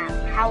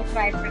FNAF? How could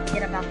I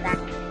forget about that?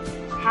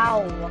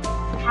 How,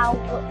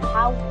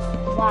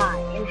 why,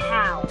 and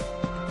how?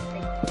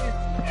 Like,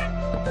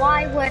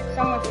 why would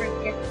someone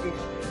forget this?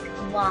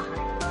 Why?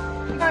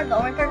 Because the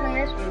only person in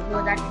this room who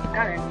has actually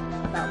forgotten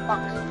about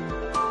Fox.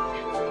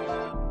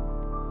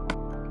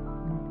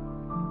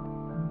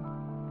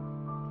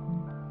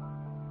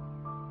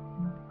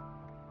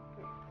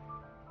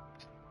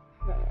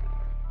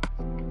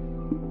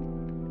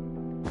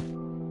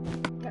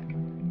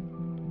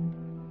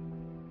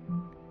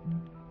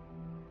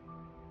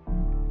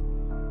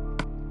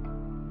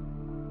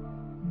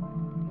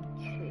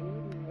 Okay,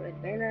 red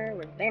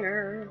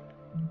banner.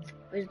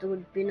 Where's the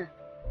red banner?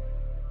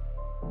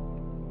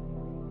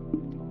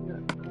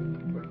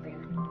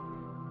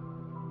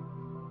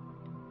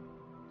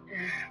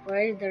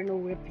 Why is there no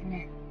red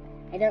banner?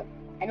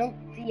 I don't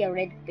see a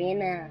red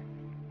banner.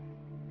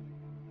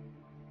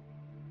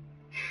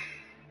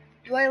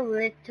 Do I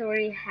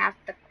literally have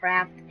to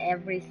craft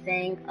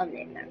everything? Oh,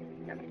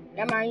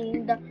 never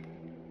mind.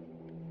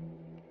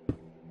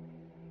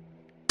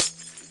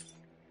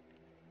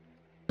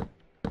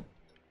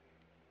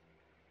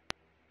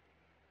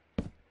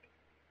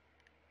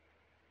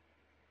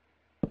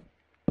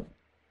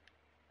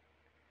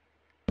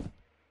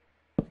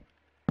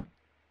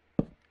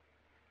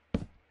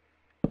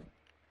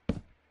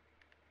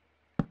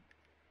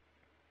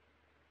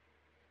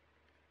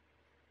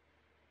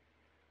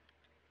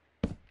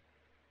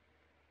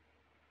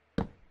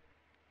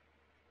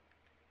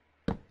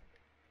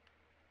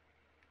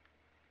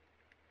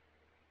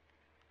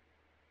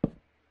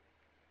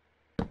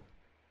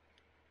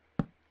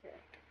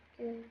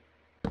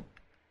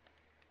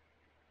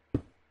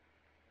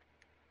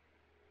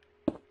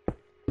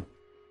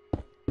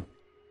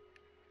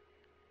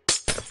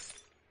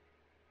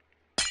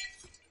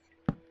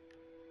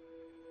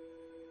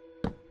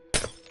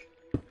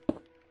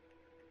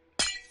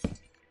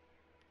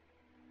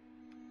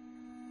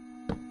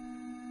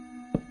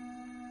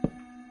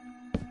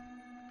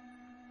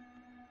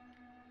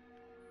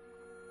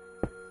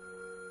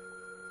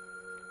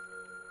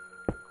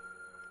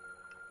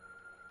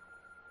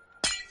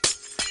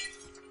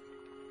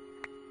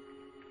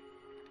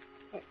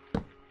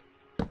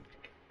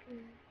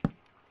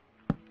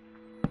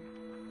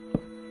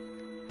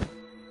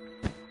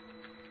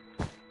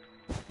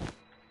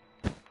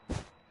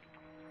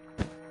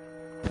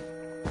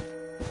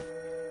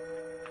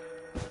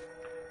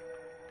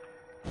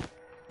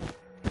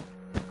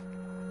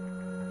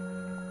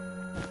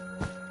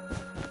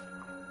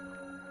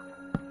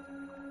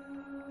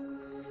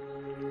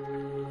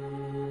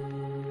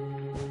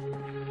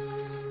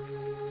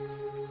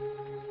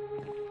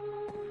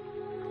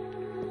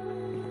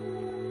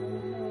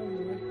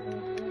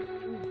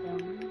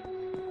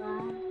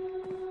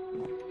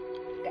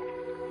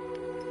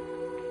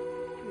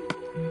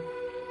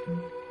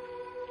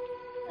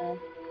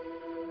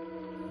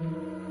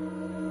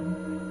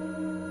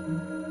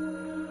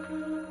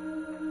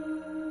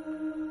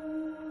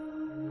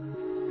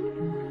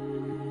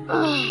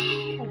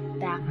 My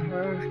back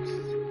hurts.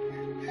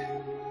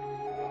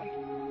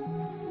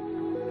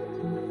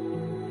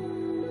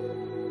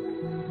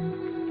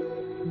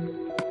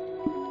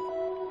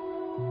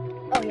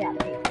 Oh yeah,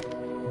 paper.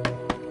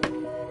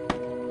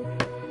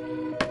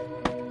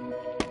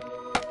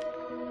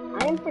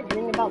 I am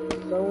forgetting about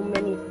so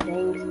many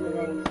things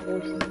today.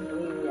 Seriously.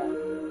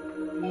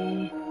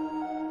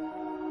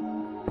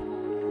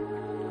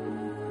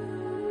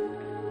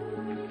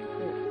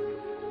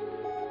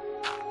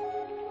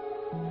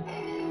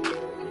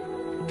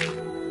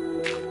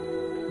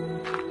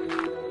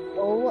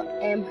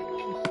 OMG.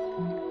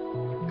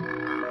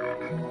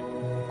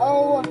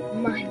 Oh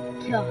my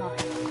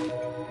god.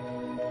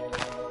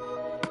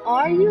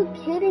 Are you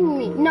kidding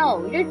me?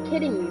 No, you're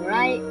kidding me,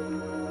 right?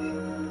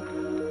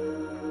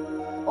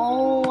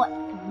 Oh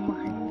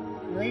my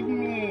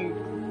goodness.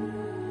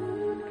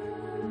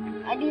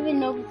 I didn't even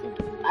know this.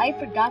 I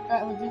forgot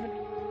that was even.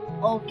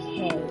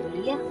 Okay.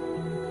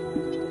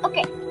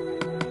 Okay.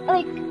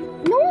 Like,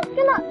 no one's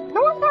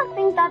gonna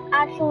think that's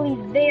actually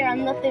there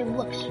unless they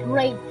look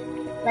straight.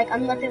 Like,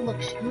 unless they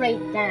look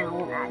straight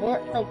down at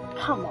it. Like,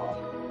 come on.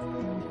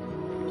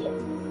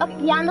 Yeah.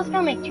 Okay, yeah, I'm just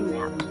gonna make 2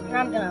 maps. And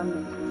I'm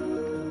gonna.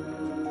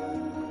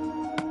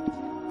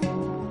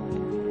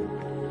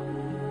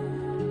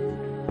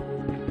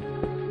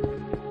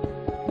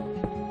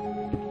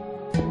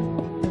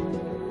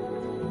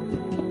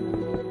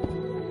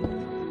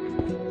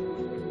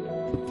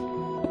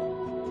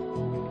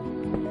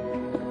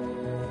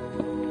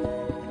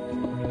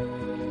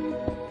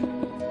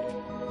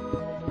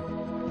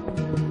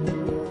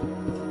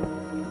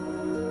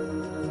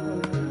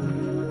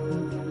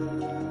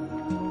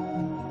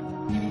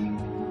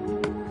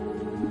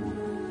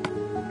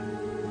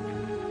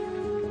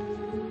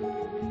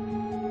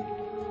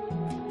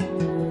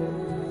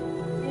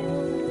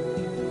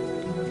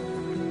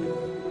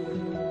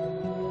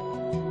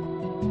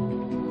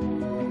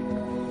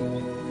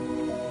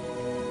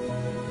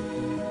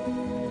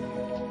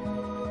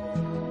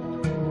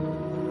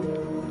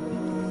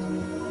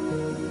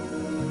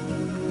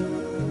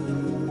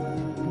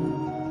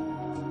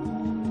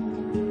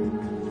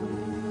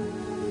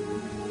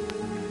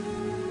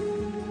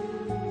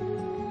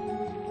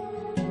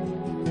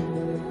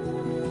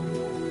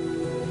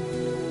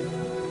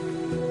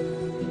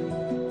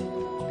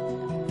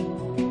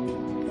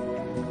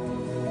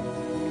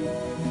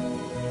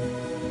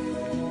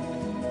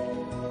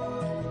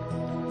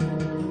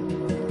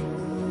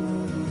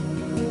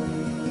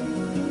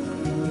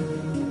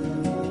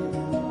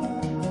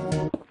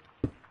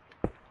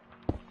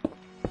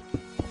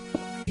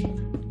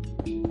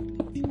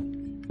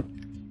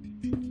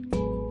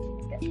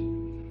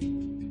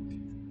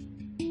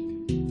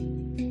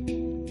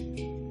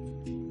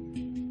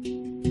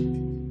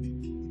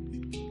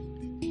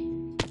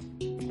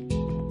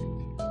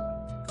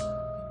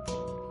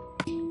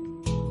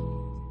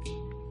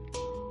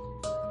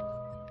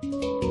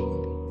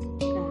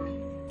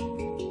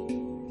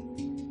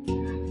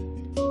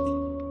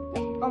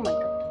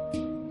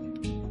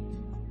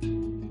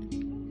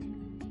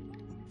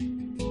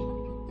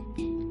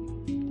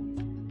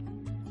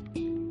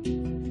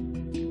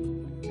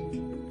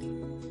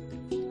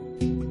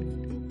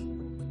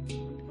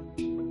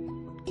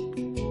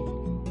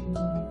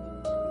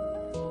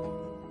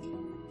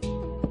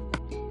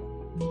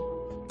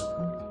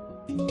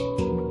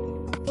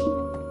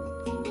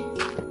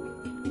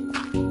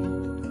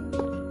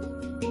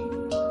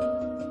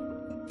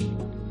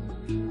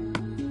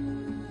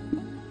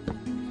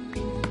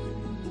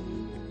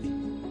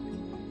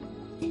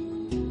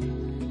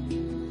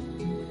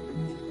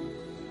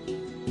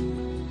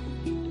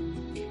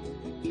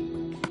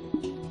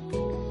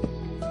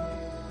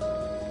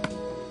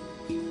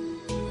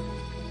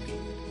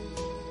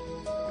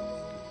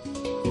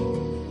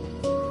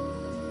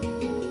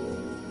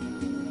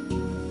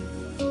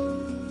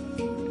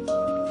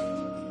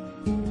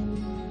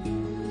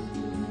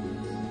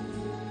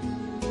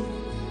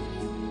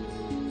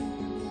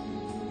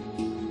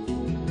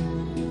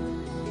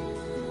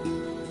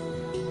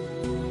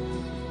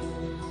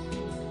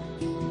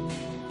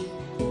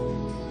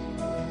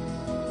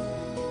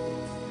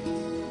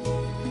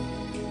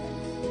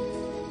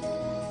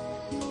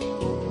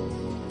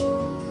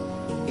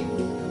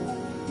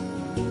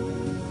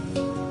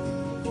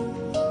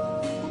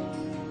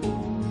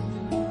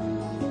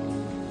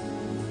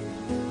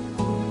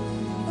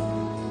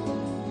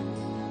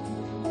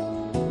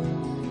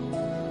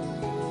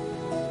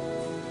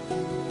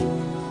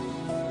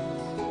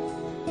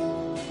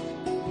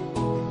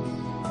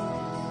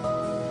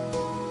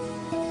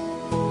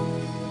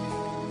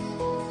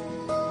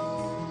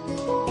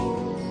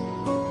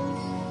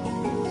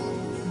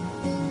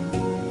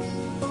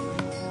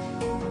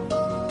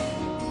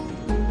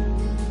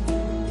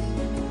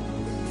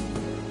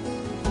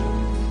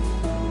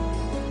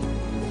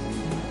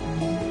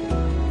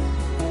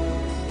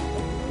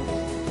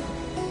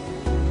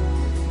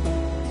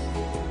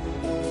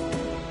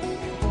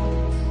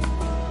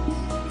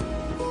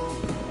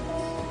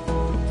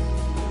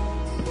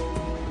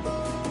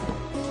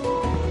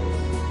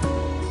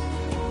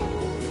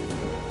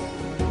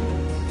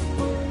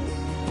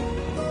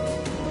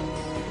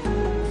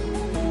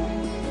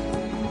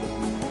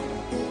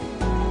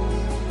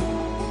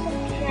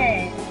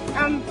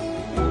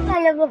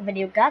 the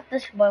video, guys.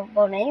 This is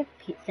RedBoneAden's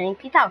saying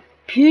peace out.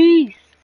 Peace.